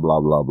 blah, blah, blah,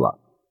 blah, blah.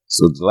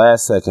 So the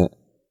last second,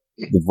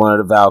 one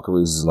of the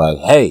Valkyries is like,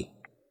 hey,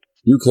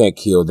 you can't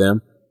kill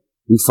them.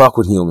 We fuck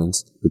with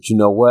humans. But you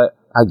know what?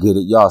 I get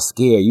it. Y'all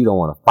scared. You don't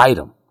want to fight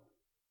them.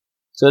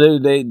 So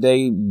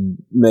they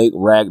make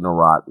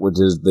Ragnarok, which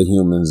is the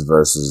humans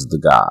versus the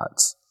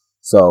gods.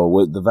 So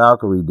what the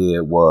Valkyrie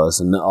did was,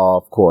 and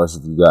of course,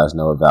 if you guys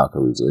know what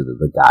Valkyries are,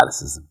 the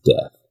goddesses of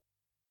death.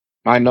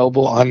 My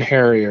noble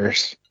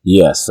unharriers.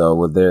 Yes, so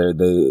what they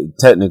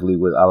technically,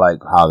 what I like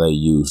how they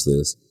use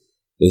this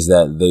is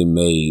that they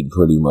made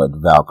pretty much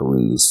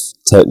Valkyries,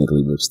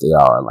 technically, which they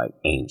are like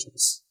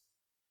angels.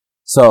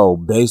 So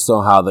based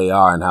on how they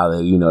are and how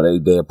they're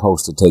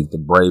supposed to take the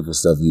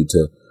bravest of you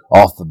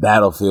off the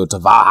battlefield to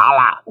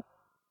Valhalla.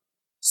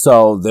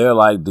 So they're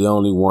like the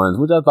only ones,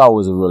 which I thought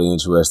was a really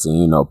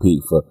interesting, peak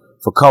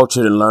for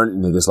culture and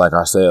learning niggas like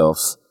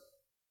ourselves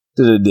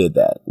that did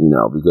that,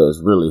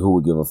 because really who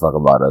would give a fuck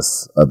about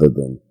us other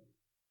than,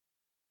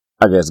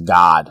 I guess,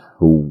 God,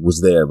 who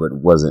was there but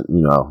wasn't,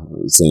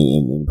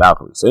 seen in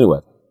Valkyries. So anyway,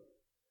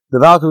 the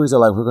Valkyries are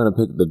like, we're going to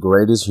pick the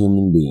greatest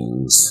human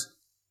beings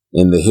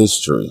in the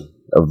history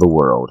of the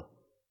world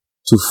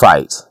to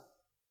fight.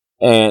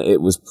 And it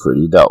was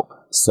pretty dope.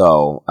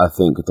 So I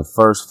think the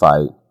first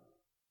fight,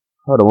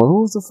 hold on,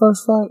 who was the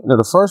first fight? No,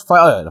 the first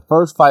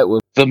fight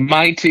was The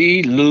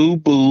mighty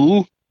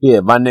Lubu. yeah,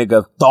 my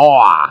nigga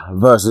Thor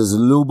versus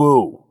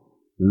Lubu.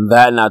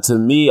 That now to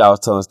me, I was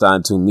telling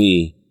Stein, to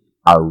me,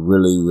 I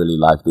really, really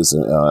like this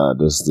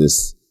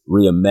this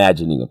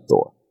reimagining of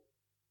Thor.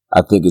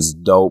 I think it's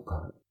dope.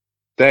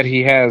 That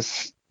he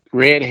has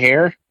red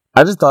hair.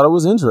 I just thought it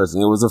was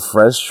interesting. It was a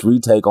fresh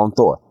retake on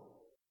Thor.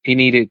 He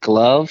needed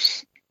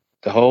gloves.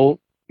 The whole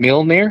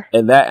Mjolnir.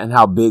 And that and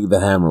how big the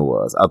hammer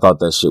was. I thought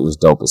that shit was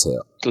dope as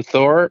hell. The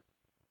Thor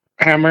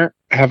hammer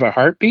have a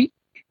heartbeat?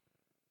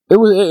 It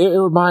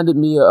reminded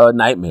me of a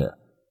Nightmare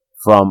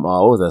from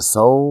what was that,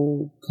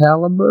 Soul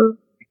Calibur?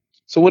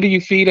 So what do you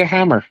feed a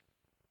hammer?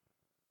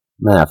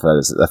 Man, I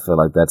feel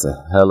like that's a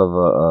hell of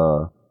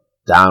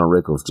a Don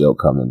Rickles joke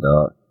coming,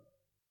 dog.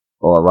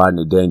 Or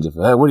Rodney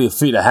Dangerfield. Hey, what do you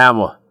feed a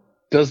hammer?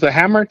 Does the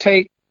hammer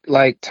take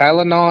like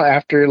Tylenol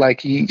after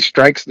like he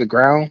strikes the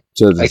ground?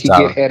 Children's like he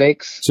Tylenol. get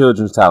headaches?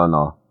 Children's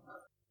Tylenol.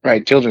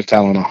 Right, children's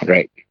Tylenol,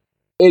 right.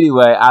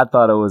 Anyway, I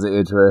thought it was an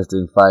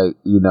interesting fight,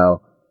 He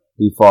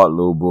fought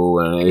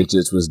Lubu, and it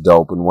just was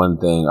dope. And one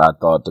thing I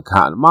thought the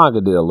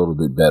manga did a little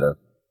bit better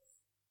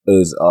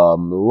is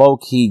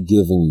low-key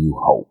giving you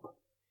hope.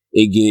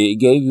 It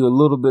gave you a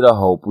little bit of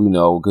hope,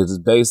 because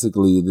it's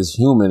basically this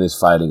human is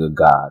fighting a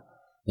god.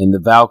 And the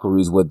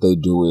Valkyries, what they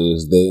do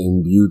is they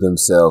imbue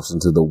themselves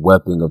into the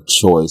weapon of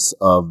choice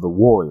of the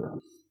warrior.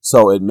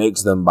 So it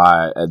makes them,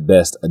 at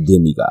best, a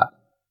demigod.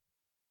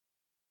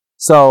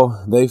 So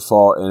they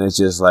fought, and it's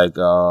just like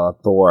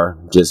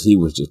Thor. He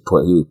was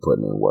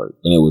putting in work,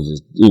 and it was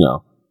just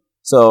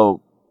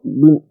So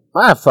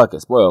fuck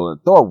it, spoiler.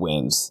 Thor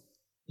wins.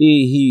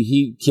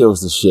 He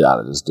kills the shit out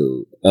of this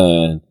dude,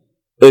 and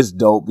it's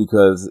dope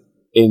because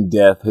in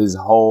death, his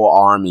whole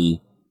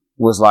army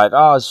was like,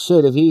 oh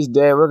shit, if he's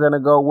dead, we're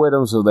gonna go with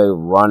him. So they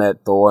run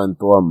at Thor, and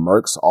Thor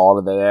murks all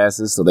of their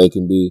asses so they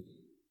can be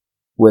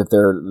with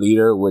their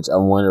leader. Which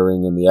I'm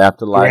wondering in the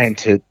afterlife,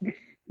 Granted.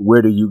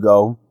 Where do you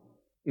go?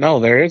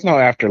 No, there is no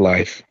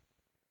afterlife.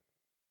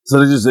 So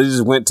they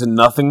just went to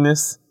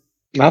nothingness?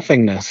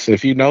 Nothingness.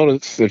 If you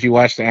notice, if you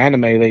watch the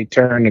anime, they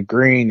turn to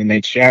green and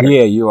they shatter.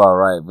 Yeah, you are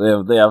right.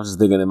 But I was just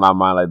thinking in my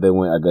mind, like they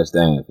went, I guess,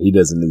 dang, if he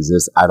doesn't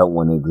exist, I don't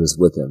want to exist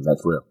with him.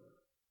 That's real.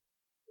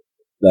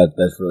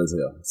 That's real as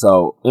hell.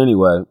 So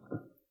anyway,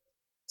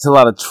 it's a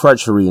lot of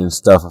treachery and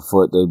stuff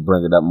afoot. They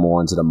bring it up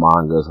more into the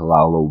manga. It's a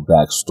lot of little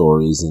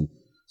backstories and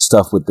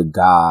stuff with the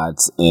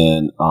gods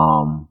and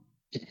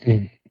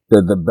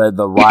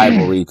the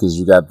rivalry, because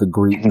you got the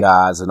Greek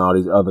gods and all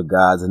these other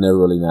gods, and they're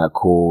really not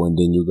cool. And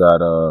then you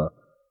got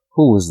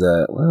who was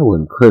that? Well, it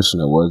wasn't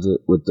Krishna, was it?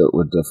 With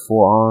the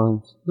four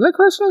arms? Was that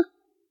Krishna?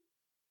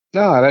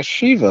 No, that's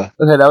Shiva.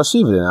 Okay, that was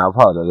Shiva then. I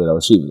apologize. Yeah, that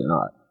was Shiva then.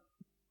 All right.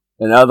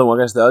 And the other one,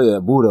 I guess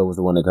Buddha was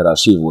the one that cut out.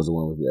 Shiva was the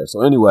one who was there.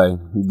 So anyway,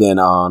 then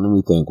let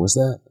me think. What's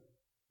that?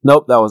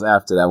 Nope, that was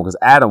after that one, because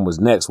Adam was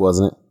next,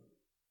 wasn't it?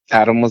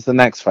 Adam was the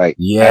next fight.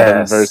 Yes.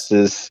 Adam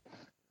versus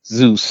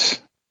Zeus.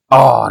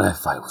 Oh, that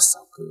fight was so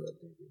good.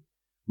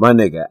 My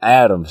nigga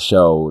Adam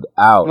showed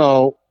out.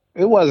 No,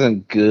 it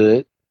wasn't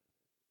good.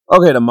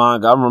 Okay, the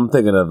manga. I'm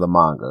thinking of the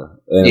manga.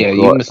 And yeah,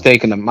 you're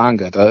mistaken the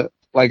manga.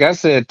 Like I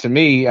said, to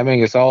me, I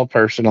mean, it's all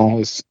personal.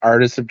 It's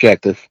art is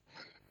subjective.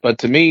 But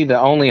to me, the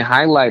only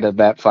highlight of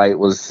that fight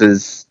was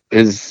his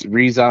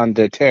raison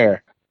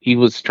d'etre. He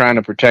was trying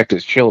to protect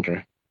his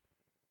children.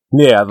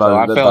 Yeah,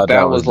 I felt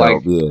that was dope,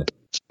 like, yeah.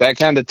 That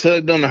kind of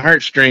tugged on the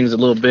heartstrings a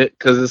little bit,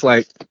 because it's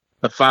like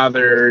a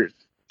father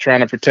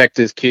trying to protect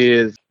his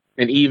kids,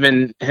 and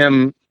even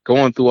him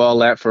going through all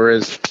that for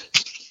his,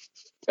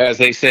 as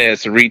they say,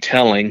 it's a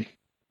retelling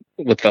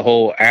with the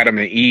whole Adam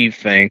and Eve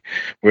thing,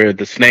 where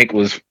the snake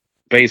was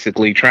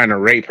basically trying to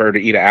rape her to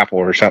eat an apple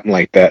or something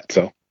like that.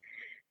 So,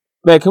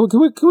 man, can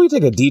we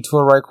take a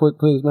detour right quick,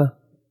 please, man?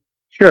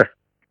 Sure.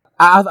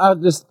 I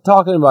just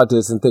talking about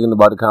this and thinking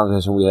about the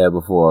conversation we had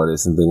before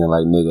this, and thinking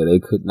like, nigga, they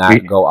could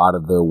not go out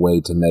of their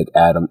way to make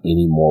Adam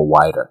any more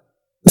whiter.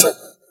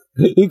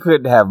 He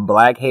couldn't have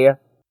black hair.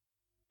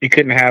 He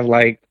couldn't have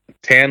like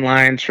tan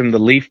lines from the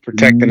leaf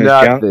protecting his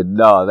junk.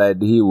 No,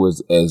 that he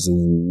was as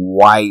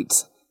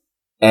white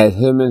as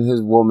him and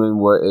his woman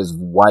were as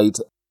white.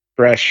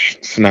 Fresh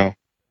snow.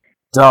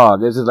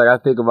 Dog, it's just like, I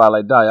think about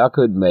like, dog, y'all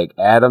could make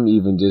Adam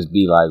even just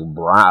be like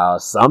brown or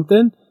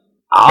something.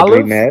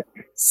 Olive?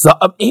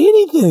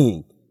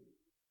 Anything.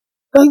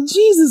 Like,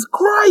 Jesus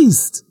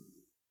Christ.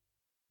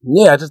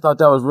 Yeah, I just thought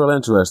that was real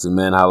interesting,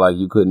 man. How like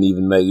you couldn't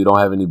even you don't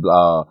have any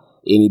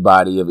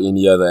anybody of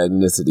any other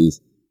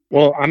ethnicities.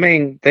 Well, I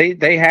mean,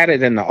 they had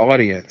it in the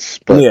audience,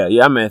 but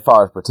yeah. I mean, as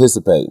far as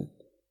participating,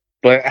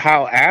 but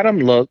how Adam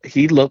looked,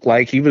 he looked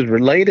like he was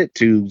related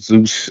to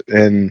Zeus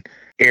and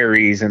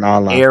Ares and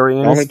all that.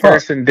 Aryan. The only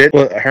person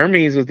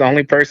Hermes was the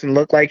only person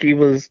looked like he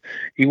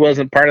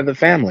wasn't part of the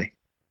family.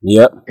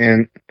 Yep.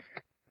 And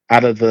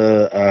out of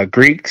the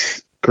Greek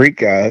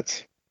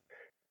gods.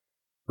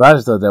 But I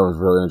just thought that was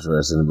real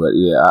interesting. But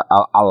yeah,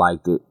 I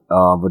liked it.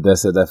 But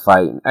that's it. That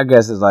fight, I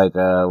guess, it's like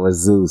with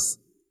Zeus.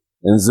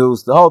 And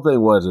Zeus, the whole thing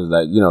was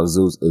like,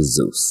 Zeus is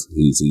Zeus.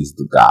 He's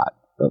the god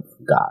of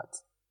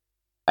gods.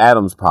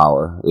 Adam's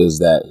power is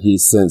that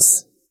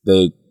since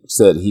they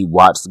said he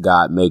watched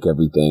God make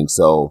everything,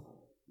 so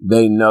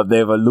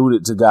they've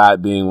alluded to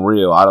God being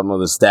real. I don't know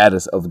the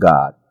status of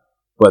God,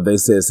 but they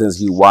said since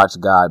he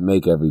watched God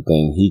make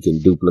everything, he can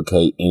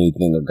duplicate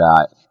anything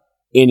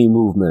any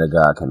movement a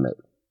God can make.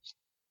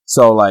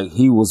 So like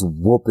he was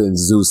whooping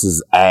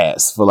Zeus's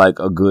ass for like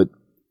a good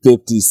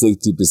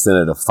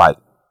 50-60% of the fight.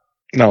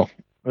 No,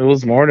 it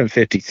was more than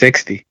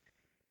 50-60.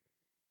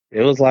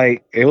 It was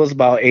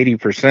about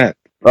 80%.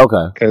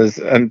 Okay. Because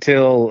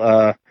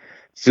until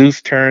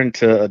Zeus turned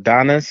to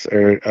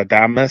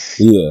Adamus.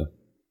 Yeah.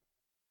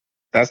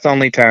 That's the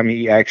only time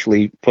he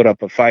actually put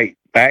up a fight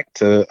back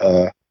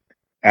to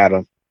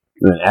Adam.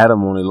 And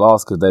Adam only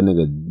lost because that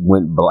nigga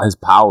his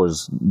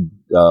powers,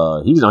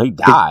 he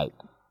died.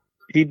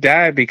 He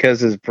died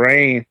because his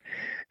brain,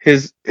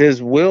 his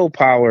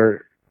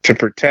willpower to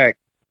protect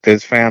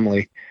his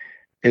family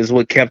is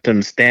what kept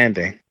him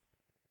standing.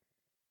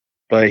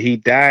 But he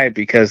died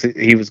because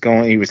he was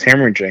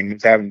hemorrhaging. He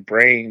was having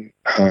brain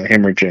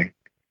hemorrhaging.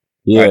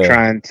 Yeah. By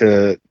trying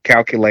to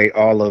calculate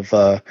all of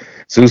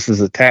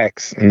Zeus's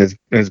attacks, and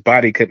his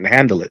body couldn't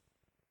handle it.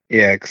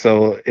 Yeah,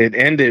 so it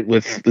ended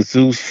with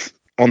Zeus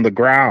on the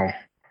ground.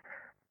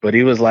 But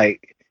he was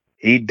like,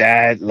 he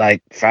died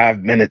like 5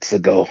 minutes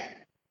ago.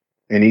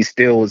 And he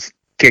still was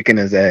kicking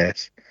his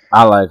ass.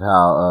 I like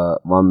how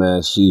my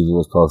man Shiva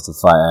was supposed to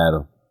fight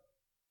Adam.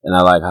 And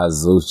I like how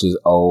Zeus's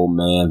old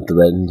man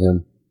threatened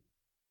him.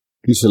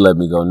 You should let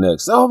me go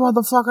next. Oh,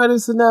 motherfucker,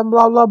 this and that,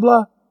 blah, blah,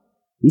 blah.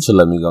 You should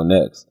let me go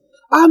next.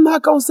 I'm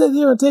not going to sit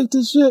here and take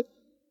this shit.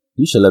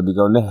 You should let me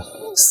go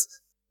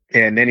next.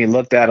 Yeah, and then he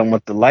looked at him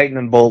with the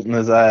lightning bolt in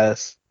his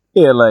eyes.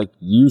 Yeah, like,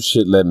 you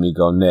should let me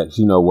go next.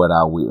 You know what,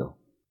 I will.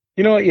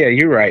 You know what? Yeah,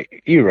 you're right.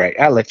 You're right.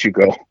 I'll let you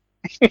go.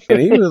 And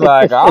he was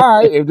like, all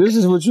right, if this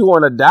is what you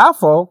want to die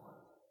for,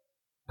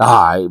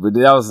 all right. But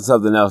that was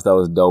something else that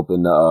was dope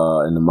in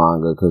the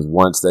manga, because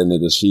once that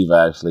nigga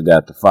Shiva actually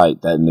got to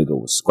fight, that nigga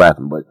was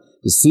scrapping. But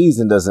the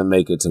season doesn't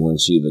make it to when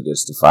Shiva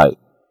gets to fight.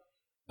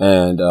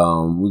 And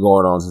we're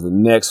going on to the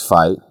next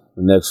fight.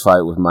 The next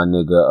fight was my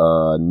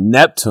nigga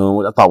Neptune,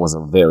 which I thought was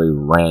a very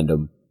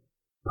random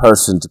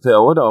person to pick.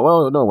 Oh, no,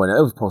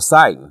 it was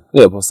Poseidon.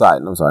 Yeah,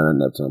 Poseidon. I'm sorry,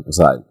 not Neptune,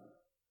 Poseidon.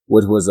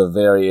 Which was a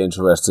very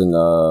interesting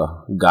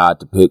god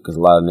to pick, because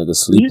a lot of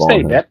niggas sleep on him.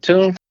 Did you say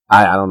Neptune?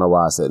 I don't know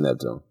why I said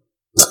Neptune.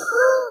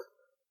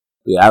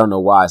 Yeah, I don't know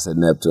why I said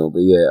Neptune,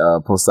 but yeah,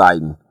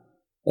 Poseidon.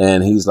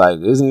 And he's like,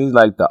 isn't he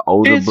like the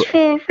older It's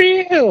for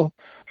real.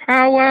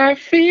 How I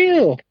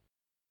feel.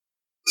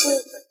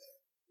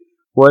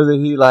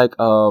 wasn't he like, isn't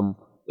Oh,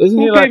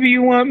 he like, baby,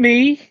 you want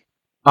me?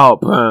 oh,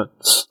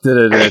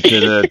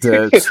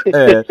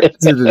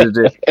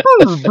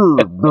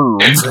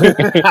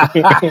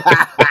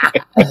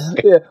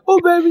 yeah. Oh,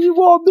 baby, you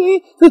want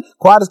me?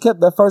 Quiet as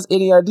kept, that first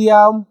NERD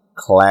album.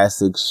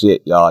 Classic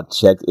shit, y'all.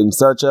 Check In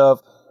Search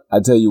Of. I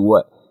tell you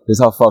what, this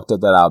how fucked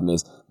up that album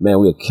is. Man,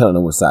 we are killing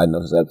them with side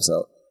notes this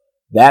episode.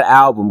 That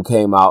album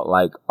came out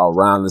like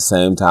around the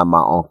same time my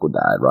uncle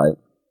died, right?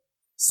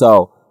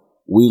 So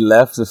we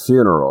left the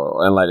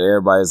funeral and like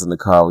everybody's in the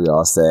car, we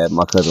all sad.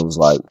 My cousin was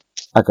like,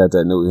 I got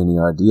that new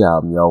NERD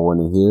album. Y'all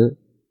want to hear it?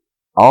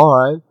 All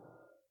right.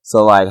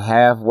 So like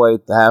halfway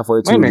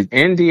Wait a minute,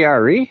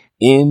 NDRE?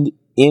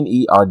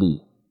 NERD.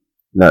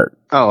 Nerd.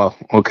 Oh,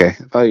 okay.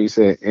 I thought you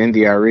said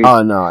NDRE.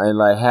 Oh no, and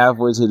like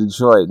halfway to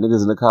Detroit,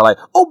 niggas in the car like,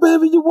 oh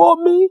baby, you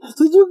want me?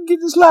 So you can get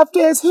this lap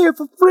dance here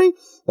for free?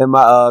 And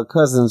my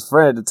cousin's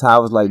friend at the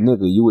time was like,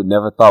 nigga, you would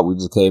never thought we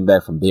just came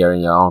back from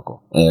burying your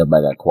uncle. And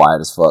everybody got quiet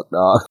as fuck,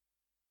 dog.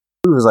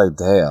 He was like,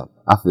 damn,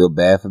 I feel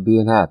bad for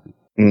being happy.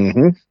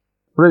 Mm-hmm.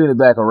 Bringing it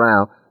back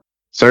around.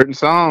 Certain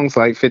songs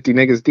like 50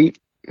 Niggas Deep.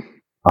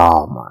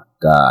 Oh my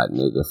God,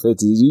 nigga.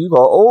 50, you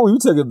go, oh, you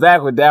took it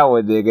back with that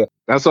one, nigga.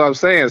 That's what I'm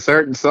saying.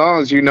 Certain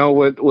songs, you know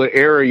what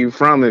era you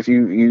from if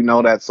you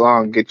know that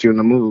song, get you in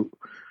the mood.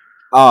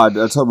 Oh, I'm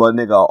talking about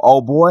nigga,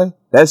 oh boy.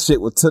 That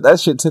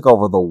shit took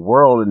over the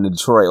world in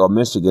Detroit or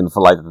Michigan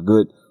for like a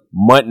good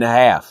month and a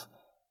half.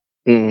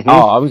 Mm-hmm.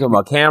 Oh, I'm talking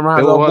about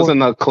Cameron. There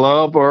wasn't a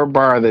club or a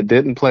bar that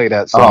didn't play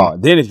that song. Oh,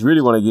 then if you really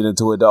want to get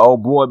into it, the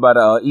old boy by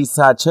the East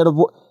Side Cheddar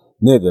Boy.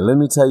 Nigga, let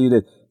me tell you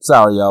this.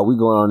 Sorry, y'all. We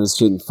going on this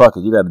shit and fuck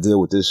it. You got to deal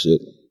with this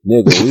shit.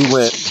 Nigga,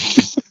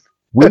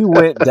 we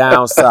went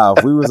down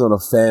south. We was on a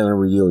family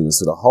reunion.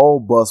 So the whole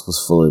bus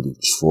was full of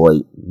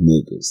Detroit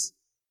niggas.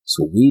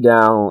 So we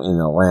down in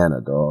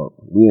Atlanta, dog.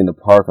 We in the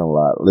parking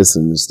lot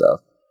listening to stuff.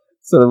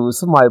 So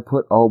somebody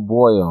put old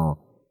boy on.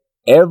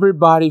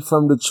 Everybody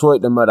from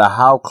Detroit, no matter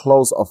how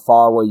close or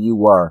far away you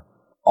were,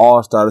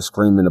 all started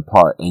screaming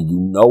apart. And you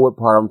know what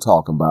part I'm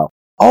talking about.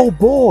 Oh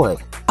boy,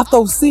 I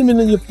throw semen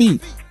in your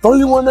feet. Throw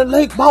you in the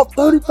lake about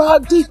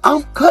 35 deep.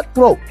 I'm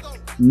cutthroat.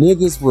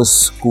 Niggas was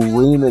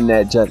screaming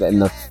that junk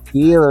and the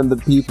fear in the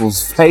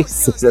people's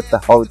faces at the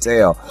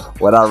hotel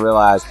when I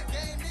realized,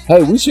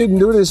 hey, we shouldn't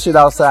do this shit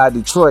outside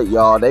Detroit,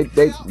 y'all.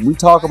 We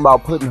talking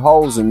about putting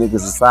holes in niggas the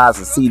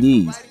size of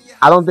CDs.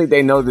 I don't think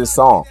they know this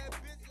song.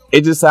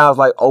 It just sounds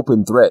like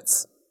open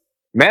threats.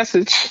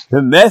 Message.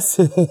 The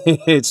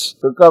message.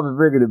 We're coming,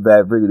 bringing it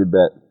back.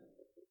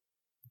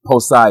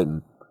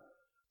 Poseidon.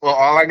 Well,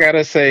 all I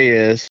gotta say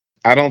is,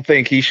 I don't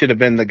think he should have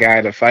been the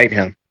guy to fight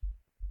him.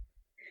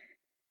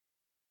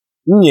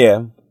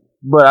 Yeah,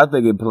 but I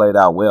think it played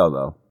out well,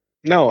 though.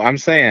 No, I'm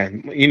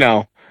saying,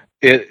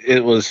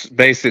 it was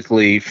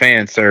basically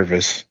fan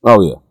service.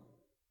 Oh, yeah.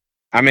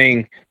 I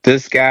mean,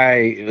 this guy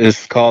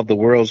is called the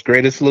world's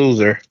greatest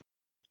loser,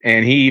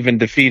 and he even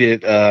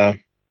defeated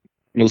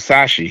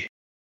Musashi,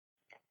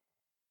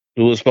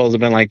 who was supposed to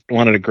have been like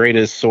one of the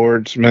greatest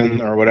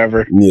swordsmen or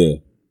whatever. Yeah.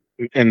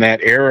 In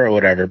that era or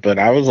whatever. But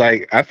I was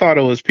like, I thought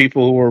it was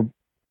people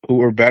who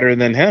were better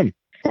than him.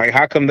 Like,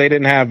 how come they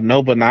didn't have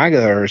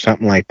Nobunaga or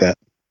something like that?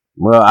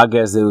 Well, I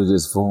guess it was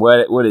just from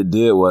what it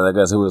did was, I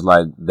guess it was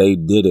like they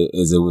did it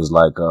is it was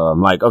like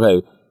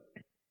okay,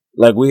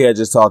 like we had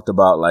just talked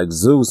about, like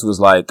Zeus was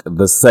like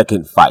the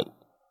second fight,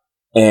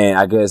 and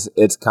I guess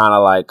it's kind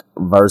of like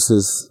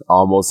versus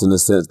almost in the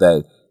sense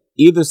that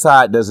either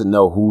side doesn't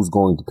know who's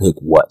going to pick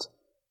what.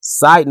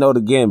 Side note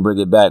again, bring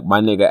it back. My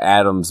nigga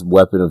Adam's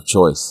weapon of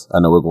choice, I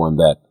know we're going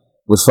back,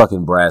 was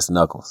fucking brass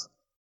knuckles.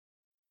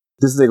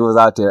 This nigga was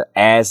out there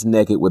ass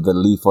naked with a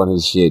leaf on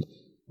his shit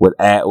with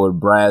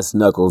brass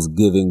knuckles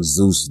giving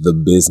Zeus the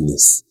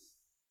business.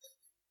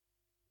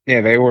 Yeah,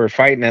 they were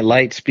fighting at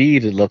light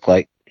speed, it looked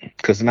like,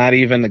 because not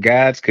even the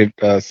gods could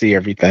see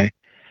everything.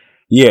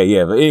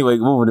 Yeah. But anyway,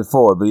 moving it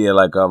forward. But yeah,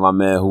 like my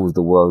man who was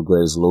the world's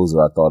greatest loser,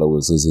 I thought it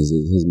was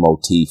his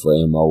motif or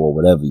MO or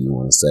whatever you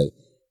want to say.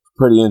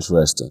 Pretty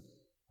interesting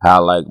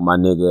how like my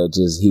nigga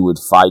he would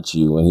fight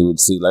you and he would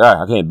see like, all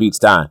right, I can't beat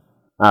Stein.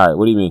 All right,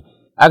 what do you mean?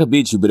 I could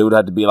beat you, but it would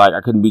have to be like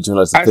I couldn't beat you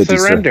unless it's 50. I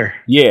surrender.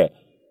 Yeah,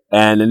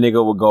 and the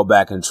nigga would go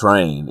back and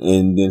train,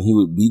 and then he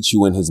would beat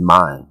you in his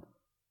mind.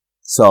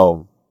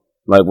 So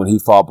like when he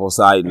fought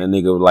Poseidon, the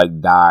nigga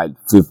like died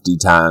 50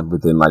 times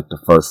within like the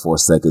first 4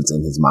 seconds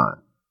in his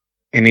mind,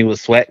 and he was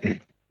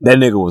sweating. That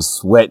nigga was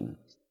sweating.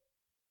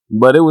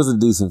 But it was a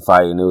decent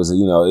fight, and it was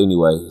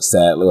anyway.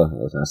 Sadly,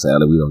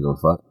 we don't give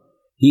a fuck.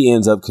 He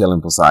ends up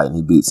killing Poseidon.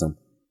 He beats him.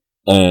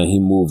 And he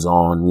moves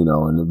on,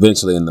 and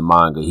eventually in the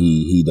manga,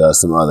 he does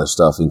some other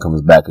stuff and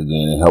comes back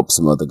again and helps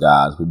some other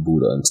guys with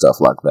Buddha and stuff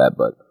like that.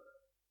 But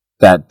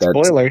that's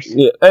spoilers.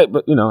 Yeah, hey,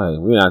 but hey,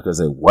 we're not going to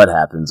say what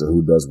happens or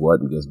who does what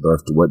and gives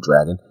birth to what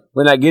dragon.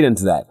 We're not getting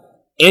into that.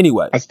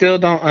 Anyway. I still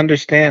don't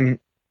understand.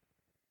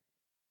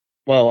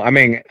 Well, I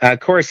mean, of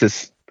course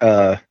it's,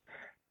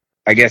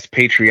 I I guess,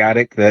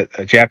 patriotic that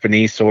a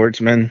Japanese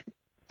swordsman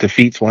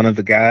defeats one of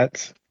the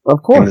gods Of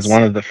and is course.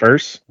 one of the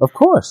first. Of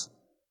course.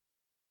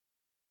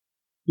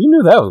 You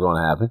knew that was going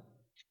to happen.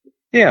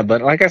 Yeah,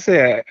 but like I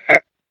said,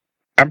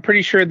 I'm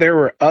pretty sure there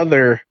were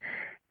other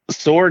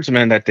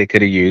swordsmen that they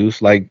could have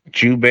used, like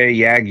Jubei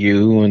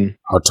Yagyu and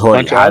a Hattori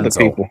bunch of other Hanzo.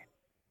 people.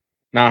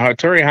 Now,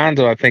 Hattori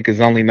Hanzo, I think,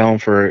 is only known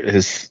for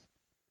his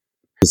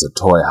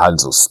Hattori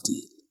Hanzo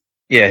steel.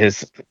 Yeah,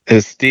 his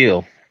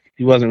steel.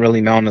 He wasn't really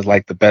known as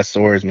like the best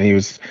swordsman. He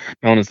was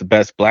known as the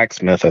best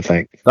blacksmith, I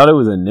think. Thought it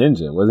was a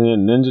ninja. Wasn't he a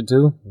ninja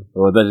too?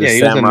 Or was that just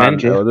he was a samurai?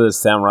 ninja. Or was it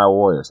samurai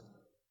warriors?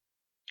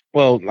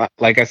 Well,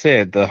 like I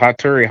said, the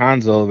Hattori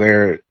Hanzo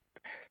there,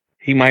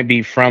 he might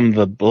be from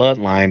the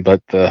bloodline,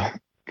 but the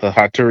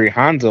Hattori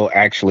Hanzo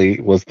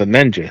actually was the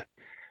ninja.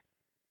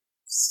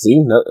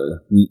 See,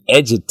 we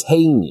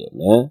edutained it,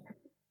 man.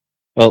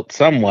 Well,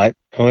 somewhat.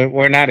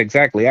 We're not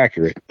exactly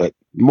accurate, but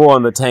more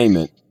on the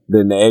tainment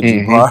than the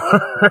edgy part.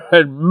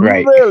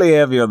 Right. Really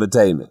heavy on the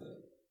tainment.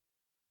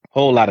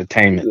 Whole lot of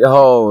tainment. A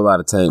whole lot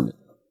of tainment.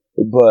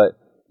 But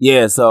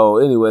yeah, so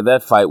anyway,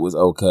 that fight was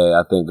okay.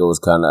 I think it was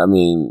kind of, I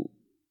mean,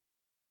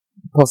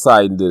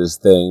 Poseidon did his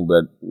thing,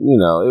 but you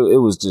know,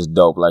 it was just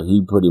dope. Like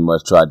he pretty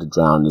much tried to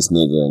drown this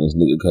nigga, and this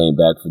nigga came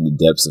back from the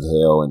depths of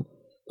hell, and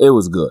it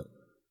was good.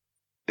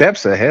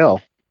 Depths of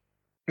hell?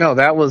 No,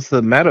 that was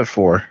the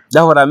metaphor.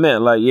 That's what I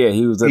meant. Like, yeah,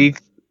 he was.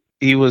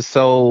 He was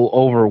so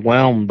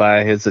overwhelmed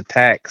by his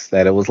attacks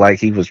that it was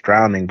like he was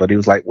drowning. But he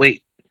was like,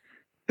 "Wait,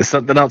 there's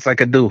something else I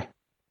could do."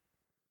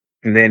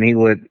 And then he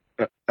would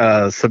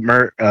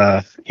submerge,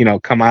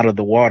 come out of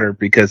the water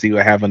because he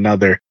would have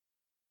another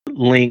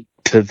link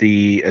to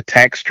the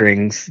attack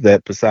strings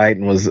that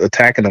Poseidon was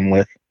attacking him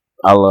with.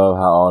 I love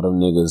how all them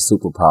niggas'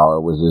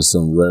 superpower was just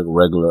some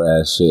regular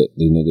ass shit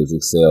these niggas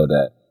excelled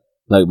at.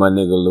 Like my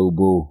nigga Lil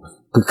Boo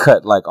could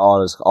cut like all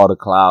the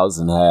clouds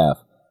in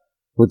half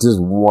with this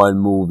one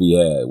move he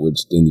had,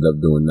 which ended up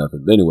doing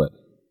nothing. But anyway,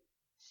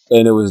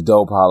 and it was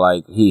dope how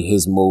like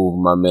his move,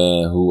 my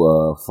man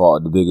who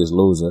fought the biggest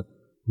loser,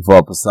 who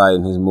fought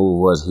Poseidon, his move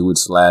was he would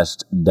slash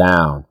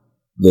down.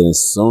 Then as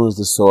soon as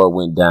the sword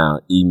went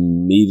down,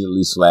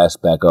 immediately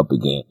slashed back up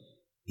again.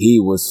 He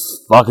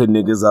was fucking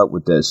niggas up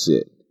with that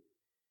shit.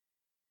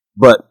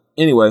 But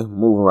anyway,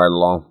 moving right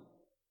along.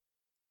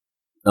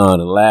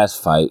 The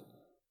last fight,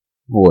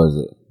 what was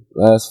it?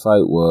 Last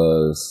fight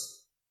was...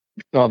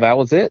 Oh, that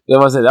was it? Yeah,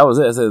 I said that was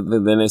it. I said,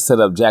 then they set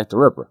up Jack the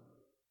Ripper.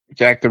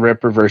 Jack the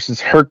Ripper versus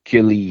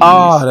Hercules.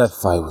 Oh, that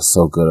fight was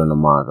so good on the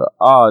manga.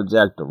 Oh,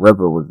 Jack the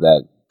Ripper was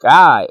that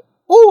guy.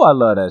 Oh, I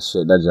love that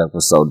shit. That Jack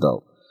was so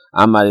dope.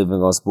 I'm not even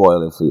going to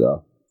spoil it for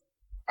y'all.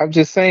 I'm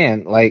just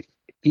saying, like,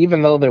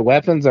 even though their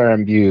weapons are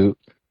imbued,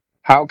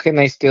 how can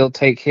they still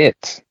take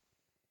hits?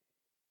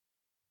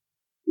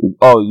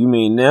 Oh, you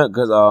mean now?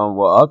 Because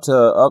up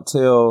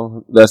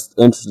till that's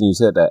interesting. You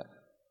said that.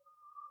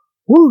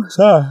 Woo,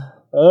 sorry.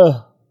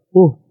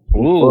 Ooh,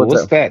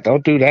 what's that?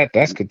 Don't do that.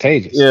 That's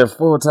contagious. Yeah,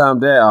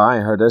 full-time dad. Oh, I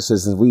ain't heard that shit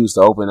since we used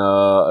to open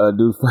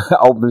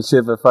open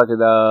shit for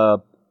fucking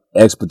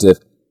expletive.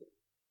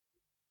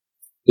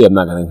 Yeah, I'm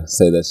not gonna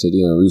say that shit.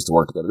 You know, we used to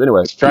work together. But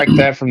anyway, strike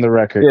that from the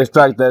record. Yeah,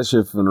 strike that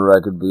shit from the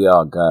record. But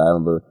oh god, I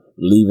remember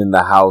leaving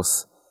the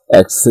house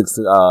at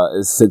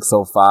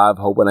 6:05,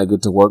 hoping I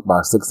get to work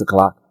by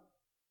 6:00.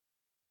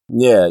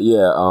 Yeah. Dang, I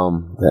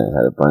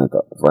had a brain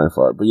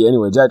fart. But yeah,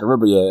 anyway, Jack the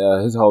Ripper.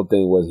 Yeah, his whole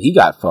thing was he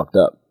got fucked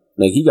up.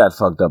 Like he got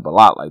fucked up a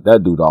lot. Like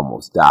that dude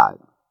almost died.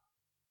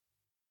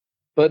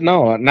 But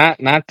no,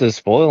 not to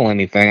spoil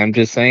anything. I'm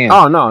just saying.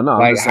 Oh no.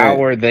 Like how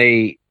were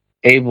they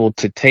able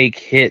to take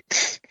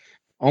hits?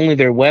 Only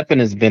their weapon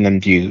has been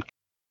imbued.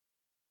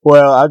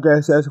 Well, I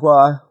guess that's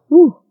why.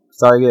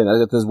 Sorry again. I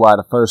guess that's why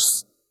the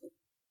first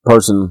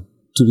person,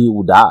 2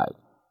 people died.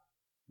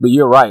 But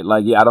you're right.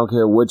 Like, yeah, I don't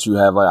care what you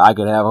have. Like, I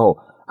could have hope.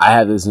 I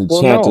have this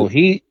enchanted. Well, no,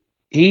 he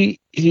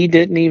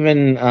didn't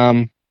even.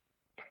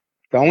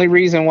 The only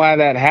reason why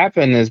that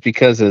happened is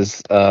because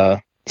his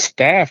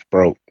staff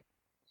broke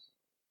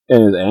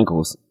and his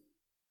ankles.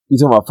 You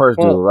talking about first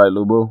dude, right,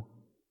 Lubu?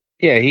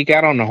 Yeah, he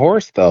got on the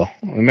horse though.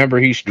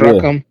 Remember, he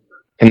struck him.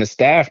 And the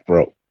staff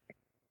broke.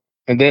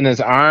 And then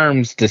his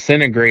arms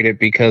disintegrated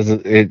because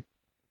it...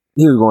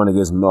 He was going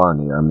against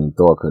Mjolnir. I mean,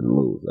 Thor couldn't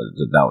lose.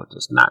 That was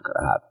just not going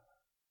to happen.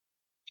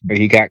 But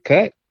he got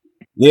cut.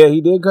 Yeah,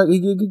 he did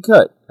get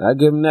cut. I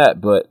give him that,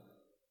 but...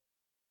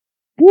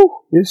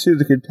 Woo, this shit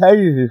is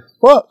contagious as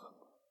fuck.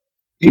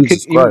 You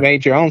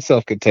made your own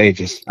self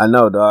contagious. I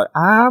know, dog.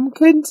 I'm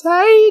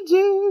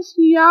contagious,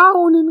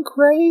 yawning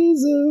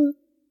crazy.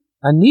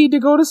 I need to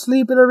go to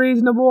sleep at a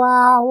reasonable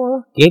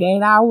hour. Get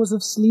 8 hours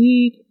of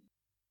sleep.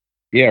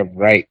 Yeah,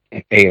 right.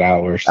 8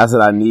 hours. I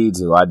said I need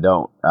to. I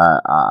don't.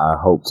 I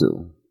hope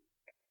to.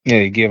 Yeah,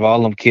 you give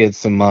all them kids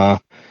some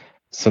old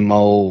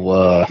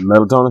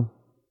melatonin.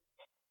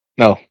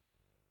 No,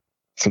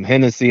 some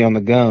Hennessy on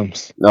the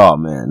gums. Oh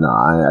man, no,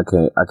 I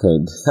can't. I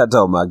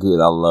told my kid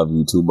I love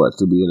you too much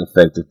to be an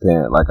effective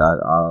parent. Like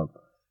I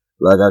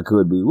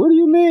could be. What do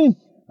you mean?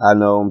 I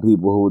know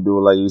people who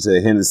do, like you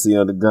said, Hennessy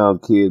on the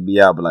gums, kids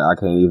be out, but like I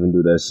can't even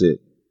do that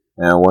shit.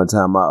 And one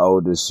time my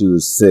oldest, she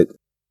was sick.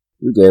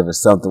 We gave her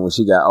something when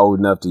she got old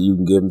enough to you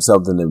can give them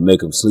something to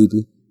make them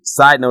sleepy.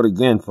 Side note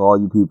again for all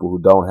you people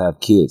who don't have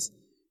kids.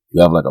 If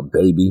you have like a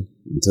baby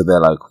until they're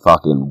like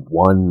fucking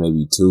 1,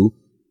 maybe 2,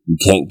 you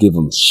can't give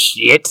them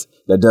shit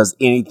that does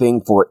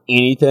anything for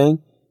anything.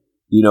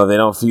 You know, they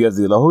don't feel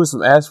like, oh, here's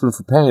some aspirin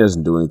for pain. It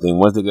doesn't do anything.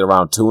 Once they get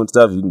around 2 and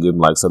stuff, you can give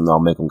them like something that'll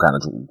make them kind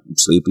of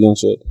sleepy and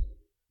shit.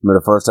 Remember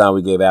the first time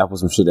we gave Apple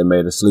some shit that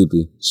made her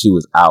sleepy, she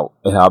was out.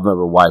 And I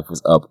remember wife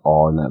was up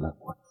all night like,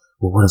 well,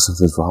 what if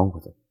something's wrong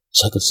with her?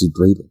 Check if she's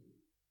breathing.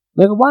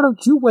 Nigga, why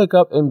don't you wake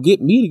up and get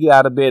me to get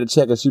out of bed and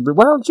check if she's breathing?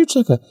 Why don't you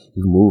check her?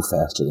 You move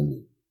faster than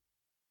me.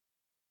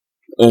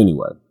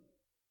 Anyway,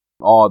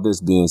 all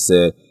this being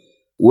said,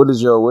 what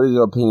is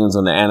your opinions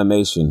on the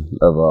animation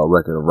of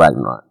Record of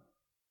Ragnarok?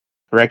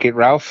 Wreck-It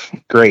Ralph,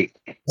 great.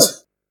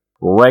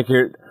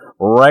 Record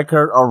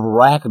of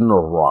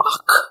Ragnarok.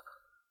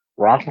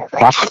 Rock.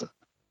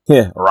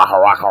 Yeah,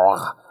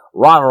 rock.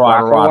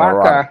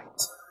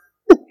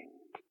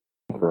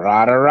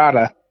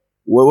 Rada.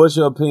 Well, what's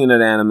your opinion of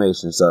the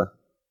animation, sir?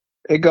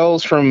 It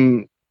goes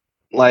from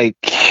like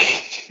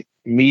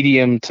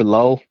medium to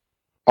low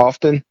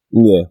often.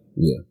 Yeah.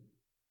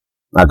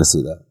 I can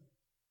see that.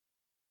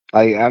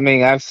 Like, I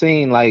mean, I've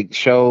seen like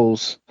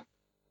shows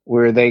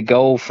where they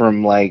go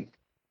from like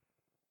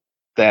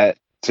that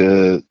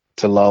to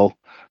low,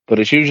 but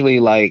it's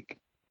usually like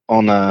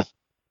on a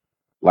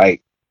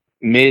like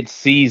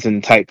mid-season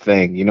type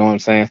thing. You know what I'm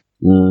saying?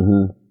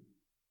 Mm-hmm.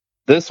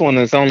 This one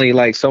is only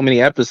like so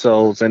many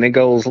episodes, and it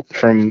goes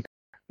from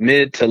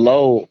mid to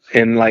low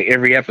in like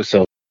every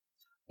episode.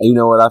 And you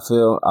know what I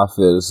feel? I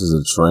feel this is a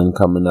trend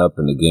coming up,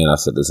 and again, I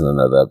said this in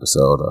another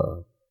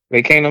episode.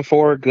 They can't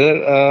afford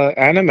good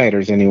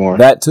animators anymore.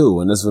 That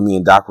too, and this is what me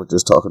and Doc were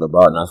just talking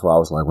about, and that's why I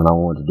was like, when I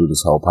wanted to do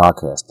this whole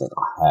podcast thing,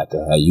 I had to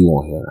have you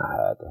on here, and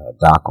I had to have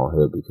Doc on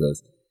here,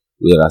 because,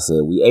 like I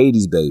said, we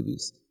 80s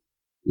babies.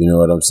 You know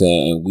what I'm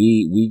saying? And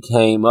we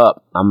came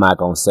up, I'm not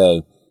going to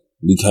say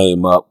we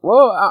came up,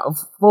 well,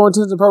 for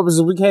intents and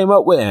purposes, we came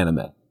up with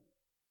anime.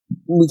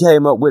 We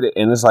came up with it,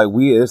 and it's like,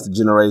 it's the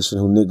generation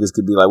who niggas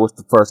could be like, what's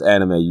the first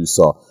anime you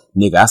saw?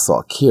 Nigga, I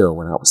saw Akira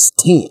when I was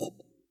 10.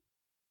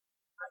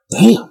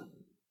 Damn.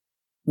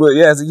 Well,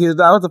 yeah, as a kid,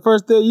 that was the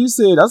first thing you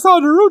said. I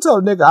saw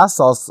Naruto, nigga. I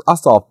saw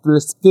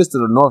Fist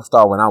of the North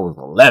Star when I was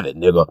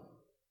 11, nigga.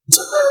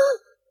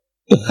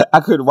 I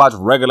couldn't watch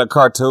regular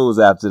cartoons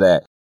after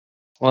that.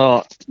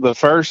 Well, the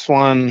first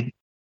one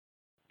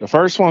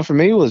for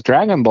me was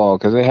Dragon Ball,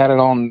 because they had it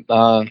on,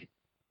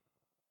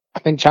 I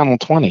think, Channel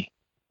 20.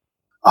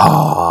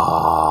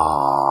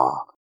 Oh,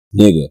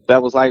 nigga.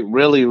 That was like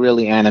really,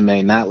 really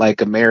anime, not like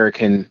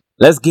American.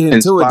 Let's get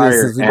into it then,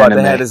 since we about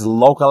to have this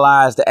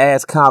localized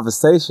ass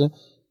conversation.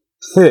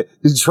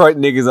 Detroit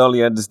niggas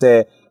only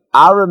understand.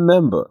 I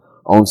remember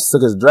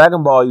because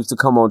Dragon Ball used to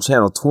come on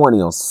Channel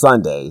 20 on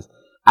Sundays.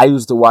 I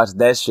used to watch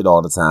that shit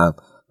all the time.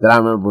 Then I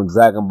remember when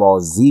Dragon Ball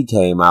Z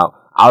came out,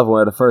 I was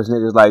one of the first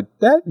niggas like,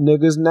 that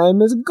nigga's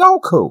name is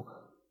Goku.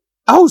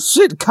 Oh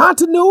shit,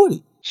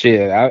 continuity.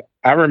 Shit,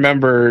 I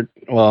remember,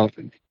 well,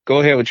 go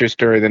ahead with your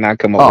story, then I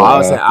come up with I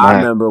was saying, I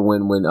remember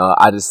when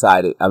I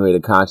decided, I made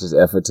a conscious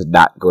effort to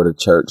not go to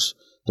church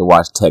to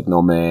watch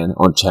Techno Man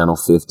on Channel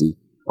 50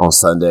 on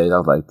Sundays. I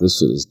was like, this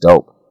shit is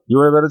dope. You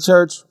want to go to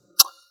church?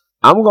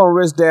 I'm going to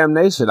risk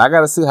damnation. I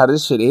got to see how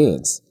this shit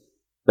ends.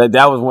 Like,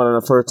 that was one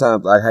of the first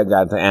times I had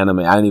gotten to anime.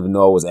 I didn't even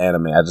know it was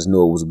anime. I just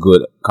knew it was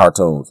good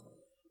cartoons.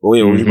 But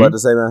wait, what were you about to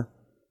say, man?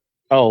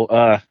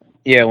 Oh,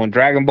 yeah, when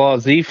Dragon Ball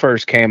Z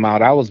first came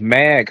out, I was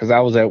mad because I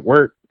was at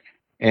work,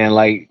 and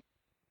like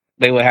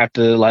they would have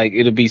to, like,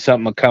 it'll be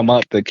something to come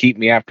up to keep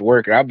me after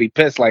work, and I'd be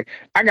pissed, like,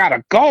 I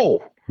gotta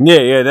go.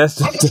 Yeah, that's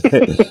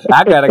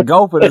I gotta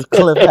go for this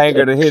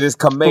cliffhanger to hit this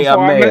Kamehameha.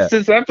 Before I miss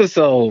this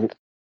episode,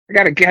 I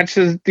gotta catch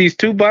these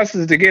 2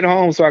 buses to get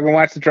home so I can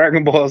watch the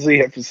Dragon Ball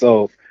Z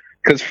episode.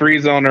 Because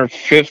Frieza on her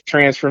 5th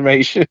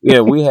transformation. Yeah,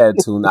 we had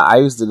to. Now, I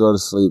used to go to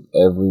sleep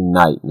every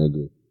night,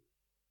 nigga.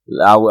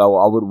 I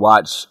would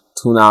watch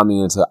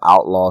Toonami until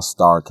Outlaw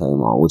Star came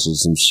on, which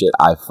is some shit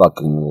I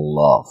fucking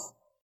love.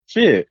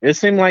 Shit, it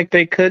seemed like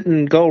they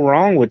couldn't go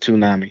wrong with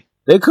Toonami.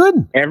 They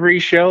couldn't. Every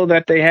show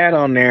that they had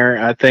on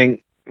there, I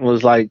think,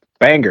 was like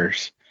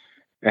bangers.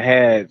 It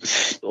had,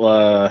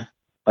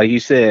 like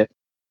you said,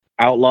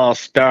 Outlaw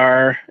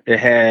Star. It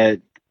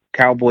had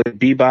Cowboy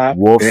Bebop.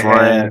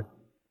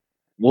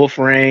 Wolf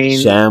Rain.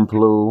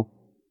 Shampoo.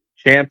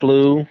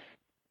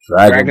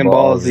 Dragon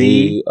Ball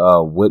Z.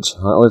 Witch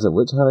Hunter. Was it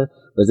Witch Hunter?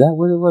 Was that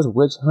what it was?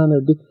 Witch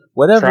Hunter?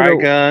 Whatever.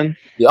 Trigun.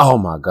 Oh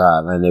my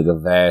god, that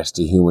nigga Vash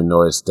the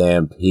Humanoid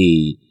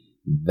Stampede.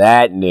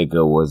 That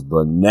nigga was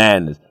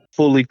bananas.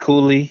 Fully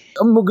Cooley.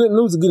 I'm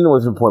getting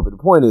away from the point, but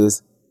the point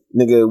is,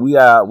 nigga, we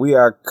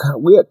are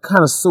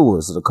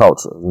connoisseurs of the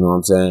culture. You know what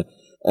I'm saying?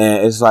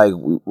 And it's like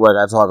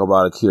I talk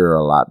about Akira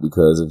a lot,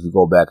 because if you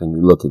go back and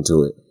you look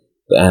into it,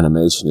 the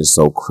animation is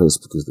so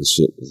crisp because the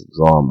shit was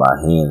drawn by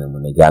hand. And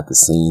when they got the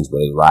scenes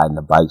where they riding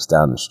the bikes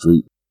down the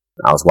street,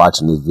 I was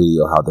watching this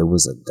video how there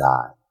was a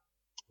guy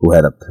who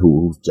had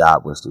whose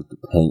job was to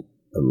paint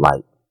the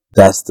light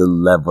That's the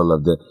level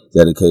of the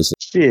dedication.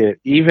 Shit,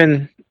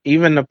 even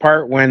the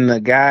part when the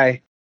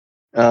guy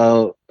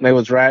they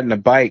was riding a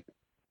bike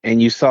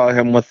and you saw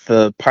him with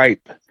the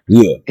pipe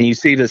Yeah, and you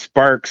see the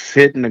sparks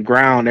hitting the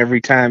ground every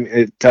time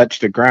it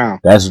touched the ground.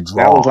 that's That was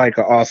drawn. like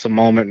an awesome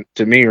moment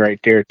to me right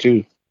there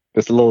too.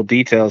 Just little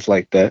details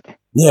like that.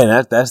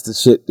 Yeah, that's the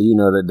shit,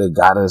 that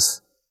got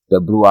us, that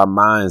blew our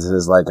minds. And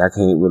it's like, I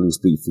can't really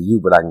speak for you,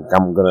 but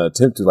I'm going to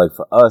attempt to. Like,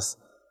 for us,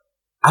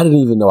 I didn't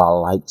even know I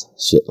liked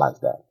shit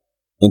like that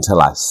until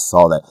I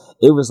saw that.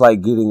 It was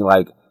like getting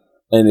like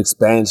an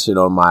expansion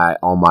on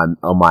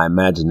my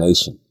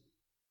imagination.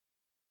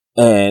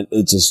 And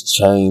it just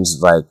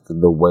changed like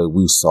the way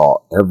we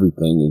saw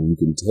everything. And you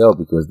can tell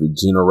because the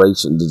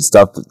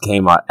stuff that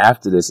came out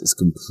after this is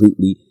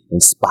completely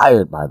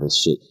inspired by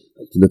this shit.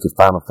 Like you look at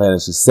Final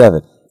Fantasy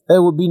VII,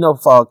 there would be no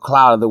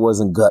cloud if there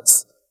wasn't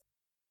guts.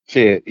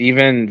 Shit,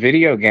 even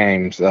video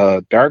games,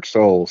 Dark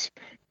Souls,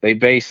 they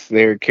base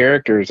their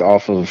characters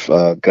off of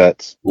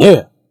guts.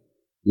 Yeah.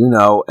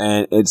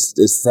 And it's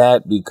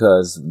sad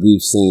because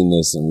we've seen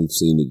this and we've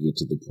seen it get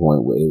to the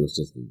point where it was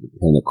just the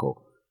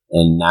pinnacle.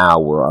 And now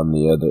we're on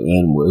the other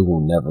end where it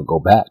will never go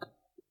back.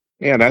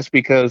 Yeah, that's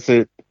because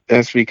they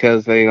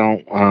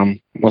don't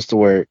what's the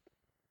word?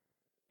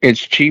 It's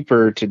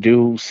cheaper to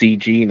do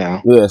CG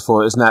now. Yeah,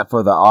 it's not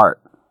for the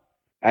art.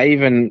 I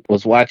even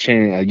was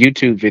watching a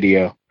YouTube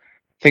video.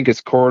 I think it's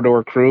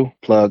Corridor Crew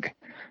plug.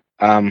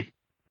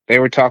 They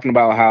were talking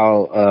about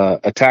how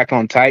Attack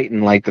on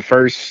Titan, like the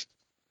first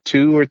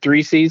 2 or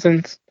 3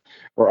 seasons,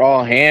 were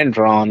all hand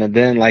drawn, and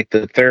then like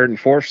the 3rd and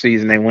 4th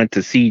season they went to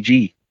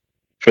CG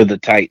for the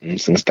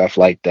Titans and stuff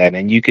like that,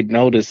 and you could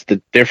notice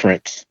the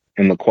difference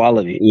in the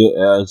quality.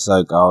 Yeah, it's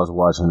like I was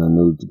watching a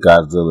new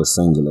Godzilla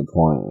Singular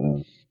Point,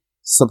 and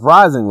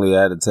surprisingly,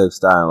 I had to text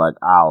Stein, like,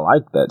 I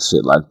like that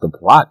shit. Like, the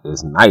plot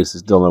is nice.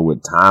 It's dealing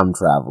with time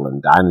travel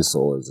and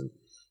dinosaurs and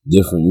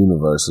different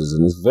universes,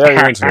 and it's very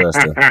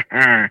interesting.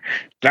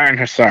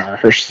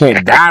 Dinosaurs.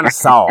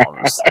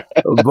 Dinosaurs.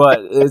 But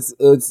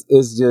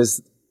it's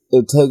just,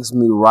 it takes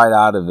me right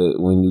out of it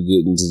when you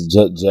get into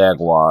Jet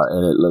Jaguar,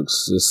 and it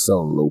looks just so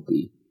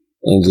loopy.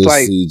 And just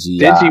like CGI.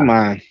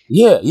 Digimon.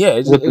 Yeah.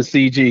 With the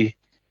CG.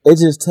 It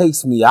just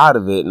takes me out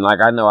of it. And like,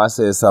 I know I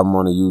said something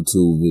on a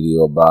YouTube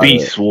video about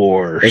Beast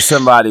Wars. And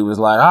somebody was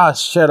like,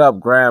 shut up,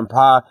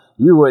 Grandpa.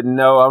 You wouldn't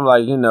know. I'm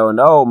like,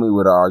 the old me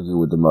would argue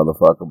with the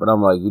motherfucker. But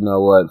I'm like, you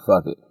know what?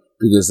 Fuck it.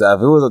 Because if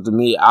it was up to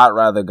me, I'd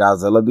rather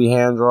Godzilla be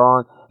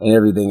hand-drawn and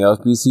everything else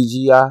be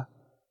CGI.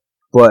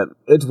 But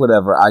it's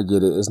whatever. I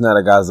get it. It's not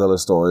a Godzilla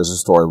story. It's a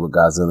story with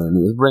Godzilla.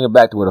 And let's bring it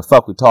back to what the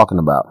fuck we're talking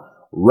about.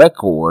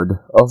 Record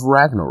of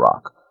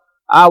Ragnarok.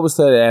 I would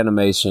say the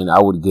animation,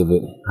 I would give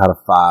it, out of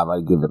 5,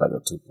 I'd give it like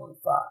a 2.5.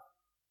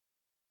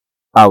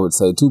 I would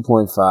say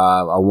 2.5.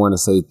 I want to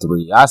say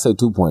 3. I say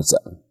 2.7.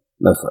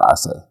 That's what I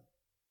say.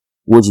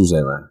 What'd you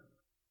say, man?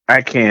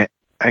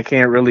 I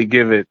can't really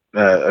give it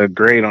a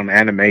grade on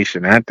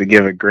animation. I have to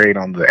give a grade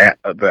on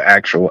the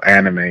actual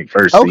anime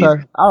first. Okay.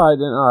 Season. All right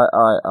then.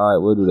 All right.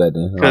 We'll do that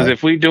then. Because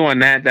if we doing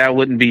that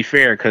wouldn't be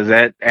fair. Because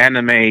that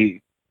the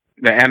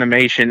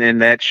animation in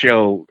that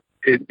show,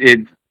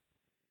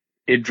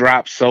 it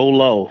drops so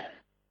low.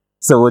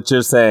 So what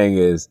you're saying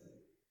is,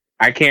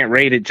 I can't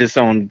rate it just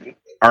on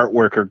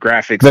artwork or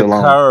graphics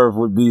alone. The curve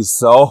would be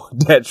so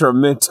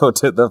detrimental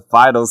to the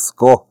final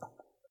score.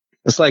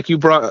 It's like you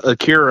brought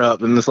Akira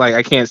up, and it's like,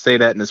 I can't say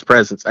that in his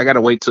presence. I got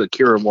to wait till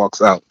Akira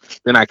walks out.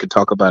 Then I could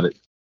talk about it.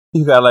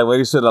 You got to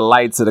wait till the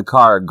lights of the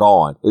car are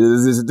gone.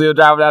 Is he still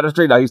driving down the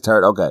street? No, he's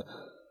turned. Okay.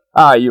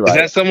 All right, you're right.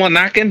 Is that someone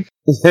knocking?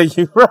 Yeah,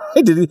 you're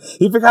right.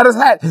 He forgot his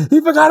hat.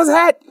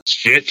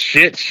 Shit.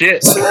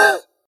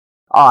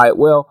 All right,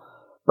 well,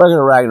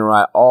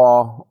 Ragnarok,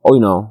 all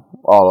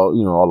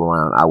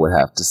around, I would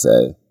have to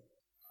say.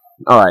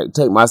 All right,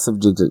 take my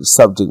subjectiveness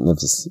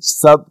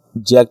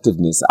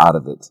out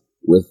of it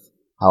with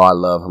how I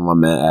love how my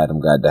man Adam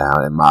got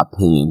down and my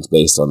opinions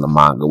based on the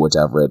manga, which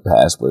I've read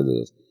past what it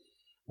is.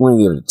 We're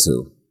going to give it a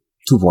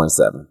 2.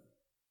 2.7.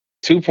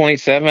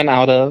 2.7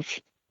 out of?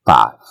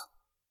 5.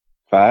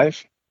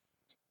 5?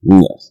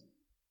 Yes.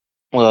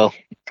 Well,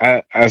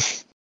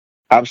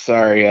 I'm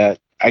sorry.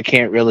 I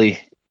can't really,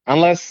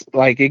 unless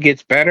like it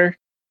gets better.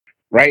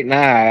 Right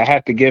now, I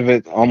have to give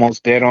it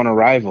almost dead on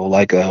arrival,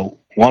 like a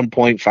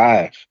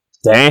 1.5.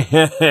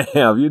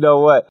 Damn. You know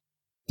what?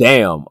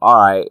 Damn.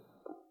 All right.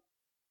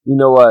 You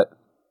know what?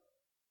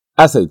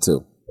 I say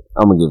 2.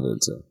 I'm gonna give it a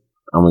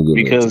 2.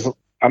 Because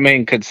I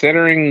mean,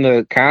 considering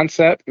the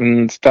concept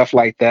and stuff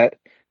like that,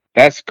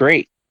 that's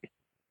great.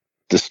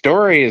 The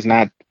story is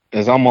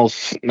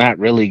almost not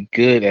really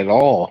good at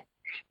all.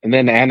 And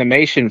then the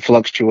animation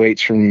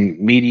fluctuates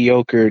from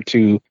mediocre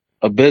to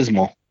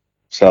abysmal.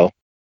 So,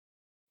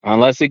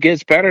 unless it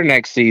gets better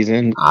next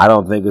season. I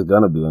don't think it's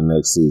going to be in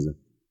next season.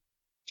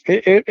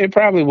 It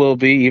probably will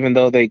be, even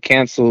though they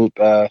canceled.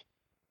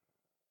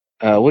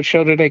 What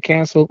show did they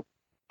cancel?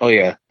 Oh,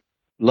 yeah.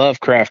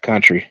 Lovecraft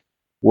Country.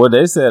 Well,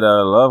 they said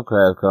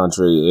Lovecraft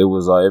Country, it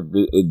was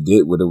it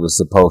did what it was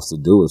supposed to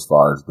do as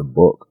far as the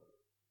book.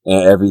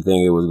 And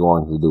everything it was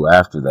going to do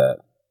after that.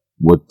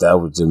 that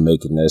was just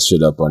making that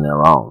shit up on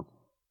their own.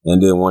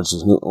 And then once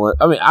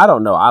I mean, I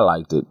don't know. I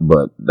liked it,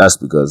 but that's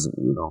because,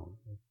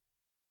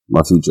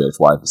 my future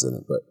ex-wife is in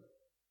it. But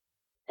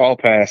All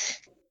pass.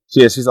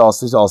 yeah, she's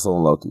also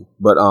in Loki.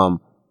 But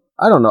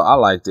I don't know. I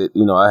liked it.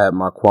 I had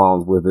my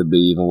qualms with it, but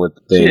even with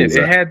the things.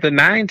 Shit, it had the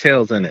Nine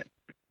Tails in it.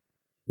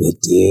 It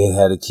did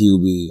had a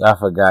QB. I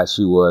forgot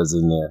she was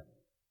in there.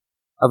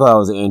 I thought it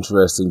was an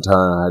interesting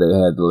turn how they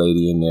had the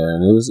lady in there,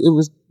 and it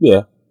was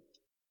yeah.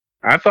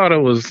 I thought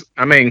it was.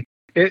 I mean,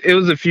 it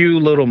was a few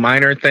little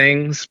minor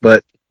things,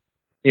 but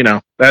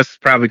that's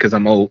probably because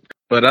I'm old.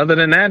 But other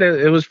than that,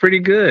 it was pretty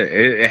good.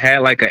 It had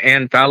like an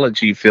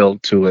anthology feel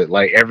to it.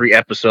 Like every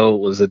episode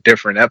was a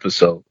different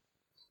episode.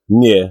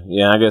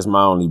 Yeah. I guess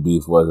my only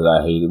beef was that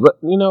I hated. But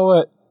you know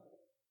what?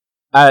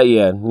 I don't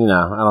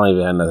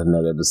even have nothing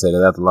negative to say.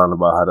 Because I have to learn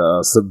about how to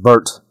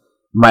subvert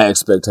my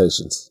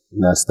expectations.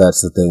 And that's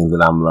the thing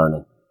that I'm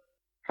learning.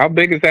 How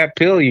big is that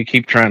pill you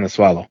keep trying to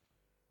swallow?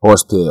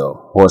 Horse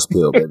pill,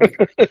 baby.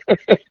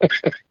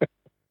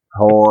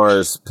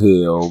 Horse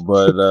pill,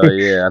 but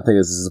yeah, I think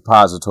it's a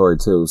suppository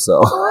too.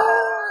 So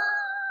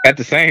at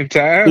the same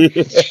time,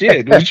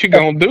 shit, what you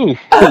gonna do?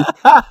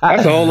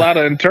 That's a whole lot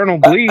of internal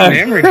bleeding,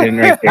 hemorrhaging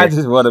right there. I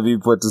just want to be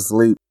put to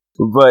sleep.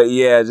 But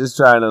yeah, just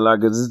trying to learn.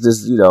 Cause it's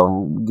just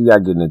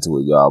not getting into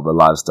it, y'all. But a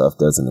lot of stuff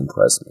doesn't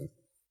impress me.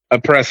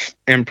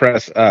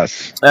 Impress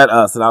us. At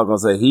us, and I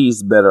was gonna say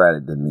he's better at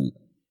it than me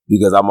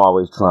because I'm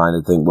always trying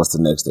to think what's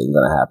the next thing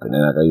gonna happen,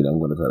 and I'm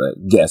gonna try to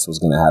guess what's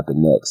gonna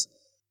happen next.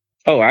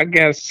 Oh, I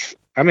guess.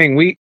 I mean,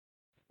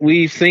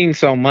 we've seen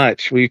so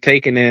much. We've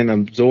taken in,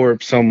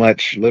 absorbed so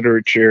much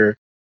literature,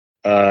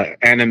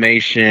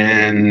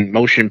 animation,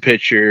 motion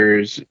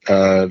pictures,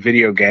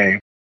 video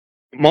game.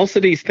 Most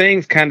of these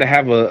things kind of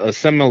have a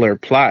similar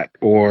plot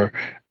or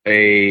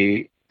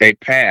a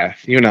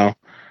path,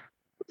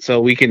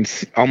 so we can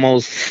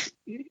almost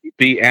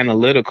be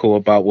analytical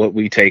about what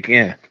we take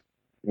in,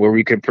 where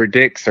we can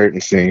predict certain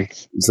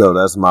scenes. So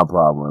that's my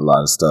problem with a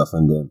lot of stuff,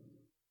 and then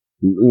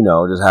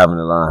just having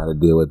to learn how to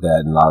deal with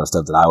that and a lot of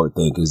stuff that I would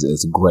think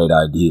is great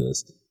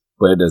ideas,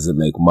 but it doesn't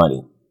make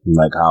money.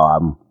 Like how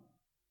I'm,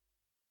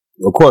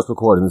 of course,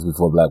 recording this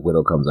before Black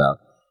Widow comes out,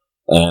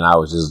 and I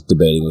was just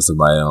debating with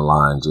somebody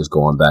online, just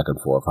going back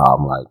and forth. How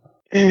I'm like,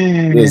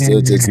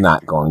 it's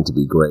not going to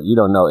be great. You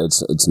don't know,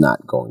 it's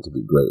not going to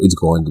be great. It's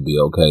going to be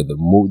okay.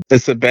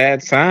 It's a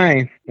bad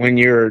sign when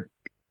your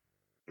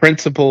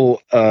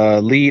principal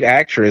lead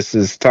actress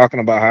is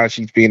talking about how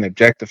she's being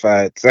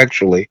objectified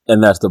sexually.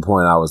 And that's the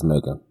point I was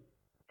making.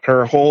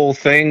 Her whole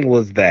thing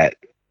was that.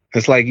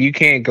 It's like you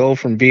can't go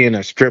from being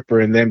a stripper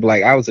and then be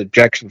like, I was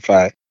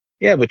objectified.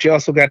 Yeah, but you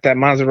also got that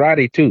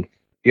Maserati too.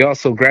 You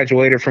also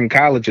graduated from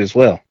college as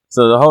well.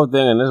 So the whole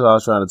thing, and this is what I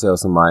was trying to tell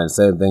somebody, and the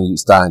same thing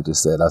Stein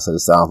just said. I said, it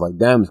sounds like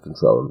damage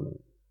control to me.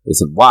 They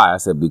said, why? I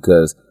said,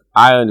 because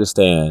I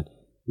understand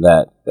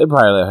that they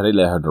probably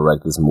let her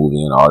direct this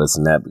movie and all this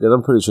and that, because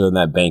I'm pretty sure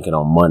they're not banking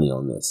on money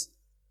on this.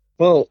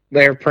 Well,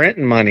 they're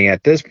printing money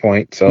at this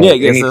point, so yeah,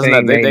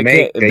 anything they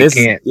make, they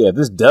can't. Yeah, if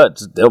this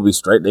does, they'll be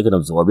straight. They can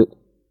absorb it.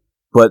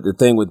 But the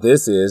thing with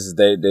this is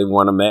they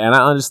want to make, and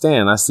I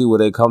understand. I see where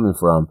they're coming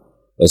from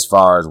as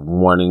far as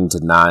wanting to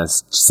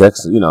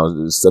non-sex,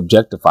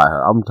 subjectify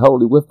her. I'm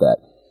totally with that.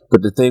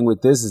 But the thing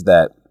with this is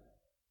that,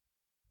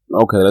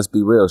 okay, let's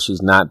be real.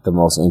 She's not the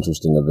most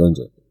interesting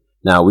Avenger.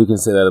 Now, we can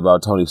say that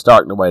about Tony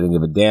Stark. Nobody didn't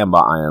give a damn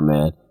about Iron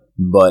Man.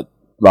 But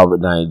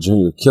Robert Downey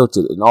Jr. killed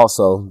it. And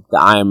also, the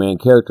Iron Man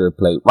character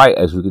played right,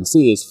 as you can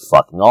see, is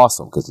fucking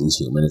awesome because he's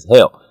human as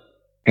hell.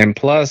 And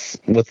plus,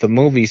 with the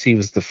movies, he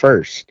was the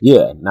first.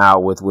 Yeah. Now,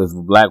 with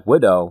Black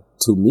Widow,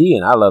 to me,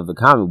 and I love the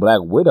comic,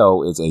 Black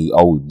Widow is a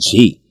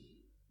OG.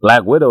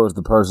 Black Widow is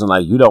the person,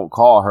 like, you don't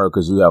call her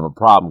because you have a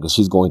problem because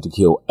she's going to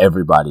kill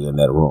everybody in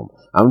that room.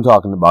 I'm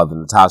talking about the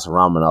Natasha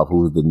Romanoff,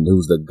 who's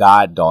the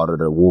goddaughter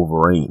to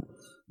Wolverine.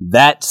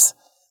 That's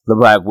the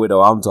Black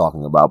Widow I'm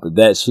talking about, but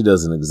that she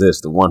doesn't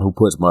exist. The one who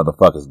puts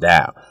motherfuckers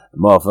down, the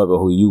motherfucker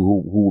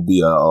who will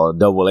be a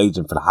double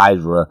agent for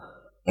Hydra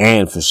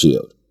and for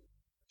Shield.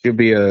 She'll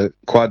be a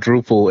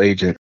quadruple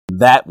agent.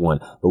 That one,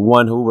 the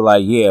one who were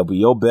like, yeah, be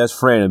your best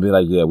friend and be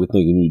like, yeah, we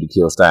think you need to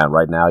kill Stein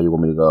right now. You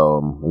want me to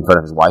go in front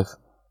of his wife?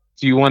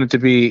 Do you want it to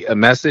be a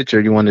message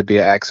or do you want it to be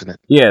an accident?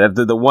 Yeah,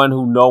 the one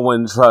who no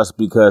one trusts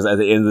because at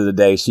the end of the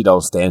day, she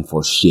don't stand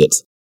for shit.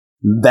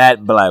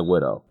 That Black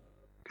Widow.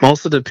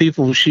 Most of the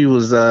people she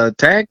was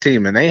tag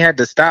teaming, they had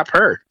to stop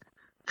her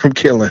from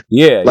killing.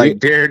 Yeah. Like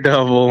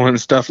Daredevil and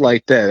stuff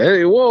like that.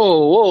 Hey,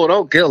 whoa,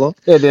 don't kill him.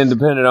 Yeah, then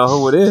depending on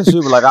who it is, she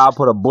was like, I'll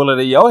put a bullet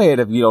in your head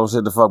if you don't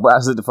sit the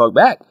fuck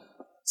back.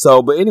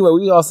 So, but anyway,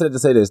 we all said to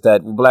say this,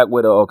 that Black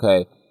Widow,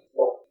 okay.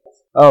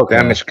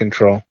 Damage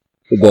control.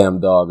 The damn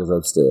dog is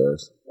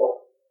upstairs.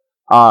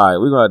 Alright,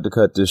 we're going to have to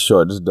cut this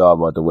short. This dog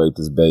about to wake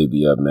this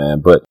baby up,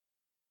 man. But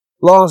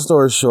long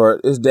story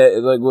short, is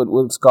that like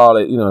with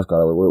Scarlet,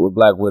 with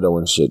Black Widow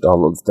and shit, the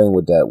whole thing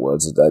with that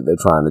was that they're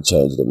trying to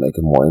change it and make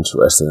it more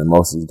interesting. And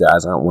most of these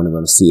guys aren't really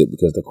going to see it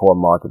because the core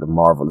market of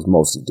Marvel is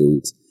mostly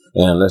dudes.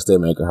 And unless they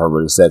make her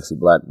really sexy,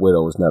 Black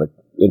Widow is not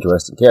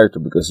interesting character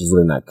because she's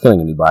really not killing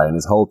anybody. And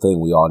this whole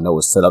thing we all know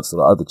is set up so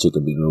the other chick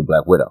can be the new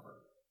Black Widow.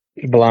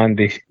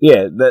 Blondie.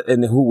 Yeah,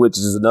 which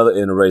is another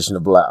iteration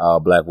of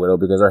Black Widow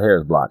because her hair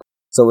is blonde.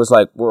 So it's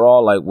like, we're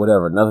all like,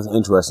 whatever, nothing's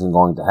interesting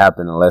going to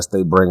happen unless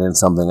they bring in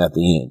something at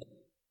the end.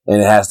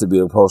 And it has to be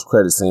a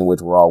post-credit scene, which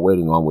we're all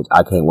waiting on, which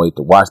I can't wait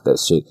to watch that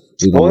shit.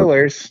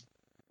 Spoilers.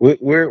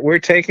 We're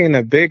taking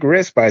a big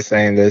risk by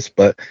saying this,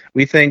 but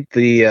we think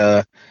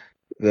the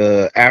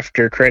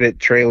after credit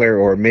trailer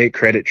or mid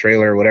credit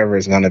trailer, whatever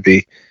it's going to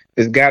be,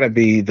 it's got to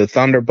be the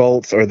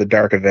Thunderbolts or the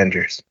Dark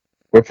Avengers.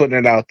 We're putting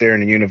it out there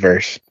in the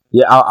universe.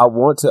 Yeah, I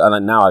want to,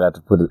 and now I got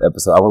to put an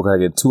episode. I want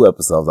to get 2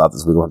 episodes out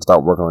this week. We're going to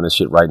start working on this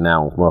shit right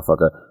now,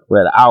 motherfucker.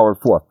 We're at 1 hour and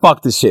 4.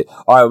 Fuck this shit.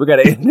 All right, we got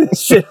to end this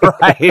shit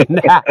right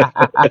now.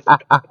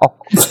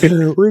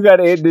 We got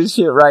to end this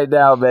shit right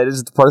now, man. This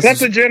is the person. Cut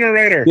the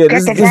generator. Yeah,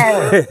 cut the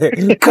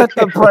power. Cut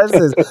the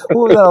presses. Who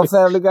was that on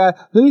Family Guy?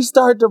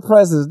 Restart the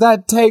presses.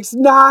 That takes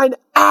 9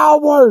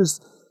 hours.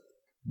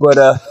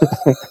 But,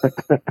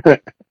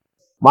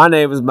 my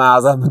name is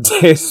Miles. I'm a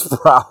Dave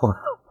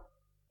Sprower.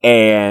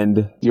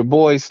 And your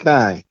boy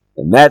Stein.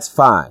 And that's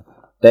fine.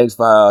 Thanks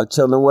for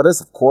chilling with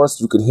us. Of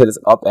course, you can hit us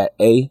up at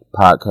a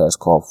podcast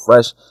called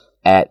fresh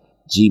at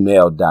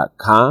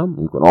gmail.com.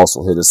 You can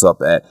also hit us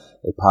up at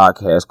a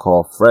podcast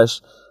called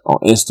Fresh on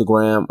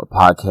Instagram, a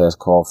podcast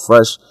called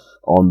Fresh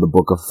on the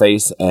Book of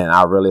Face. And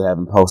I really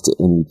haven't posted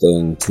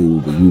anything to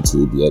the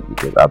YouTube yet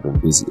because I've been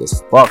busy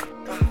as fuck.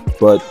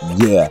 But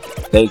yeah,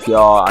 thank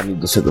y'all. I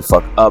need to shut the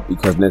fuck up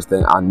because next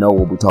thing I know,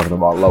 we'll be talking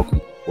about Loki.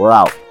 We're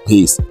out.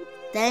 Peace.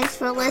 Thanks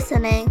for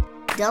listening.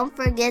 Don't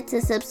forget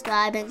to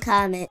subscribe and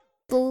comment.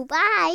 Bye.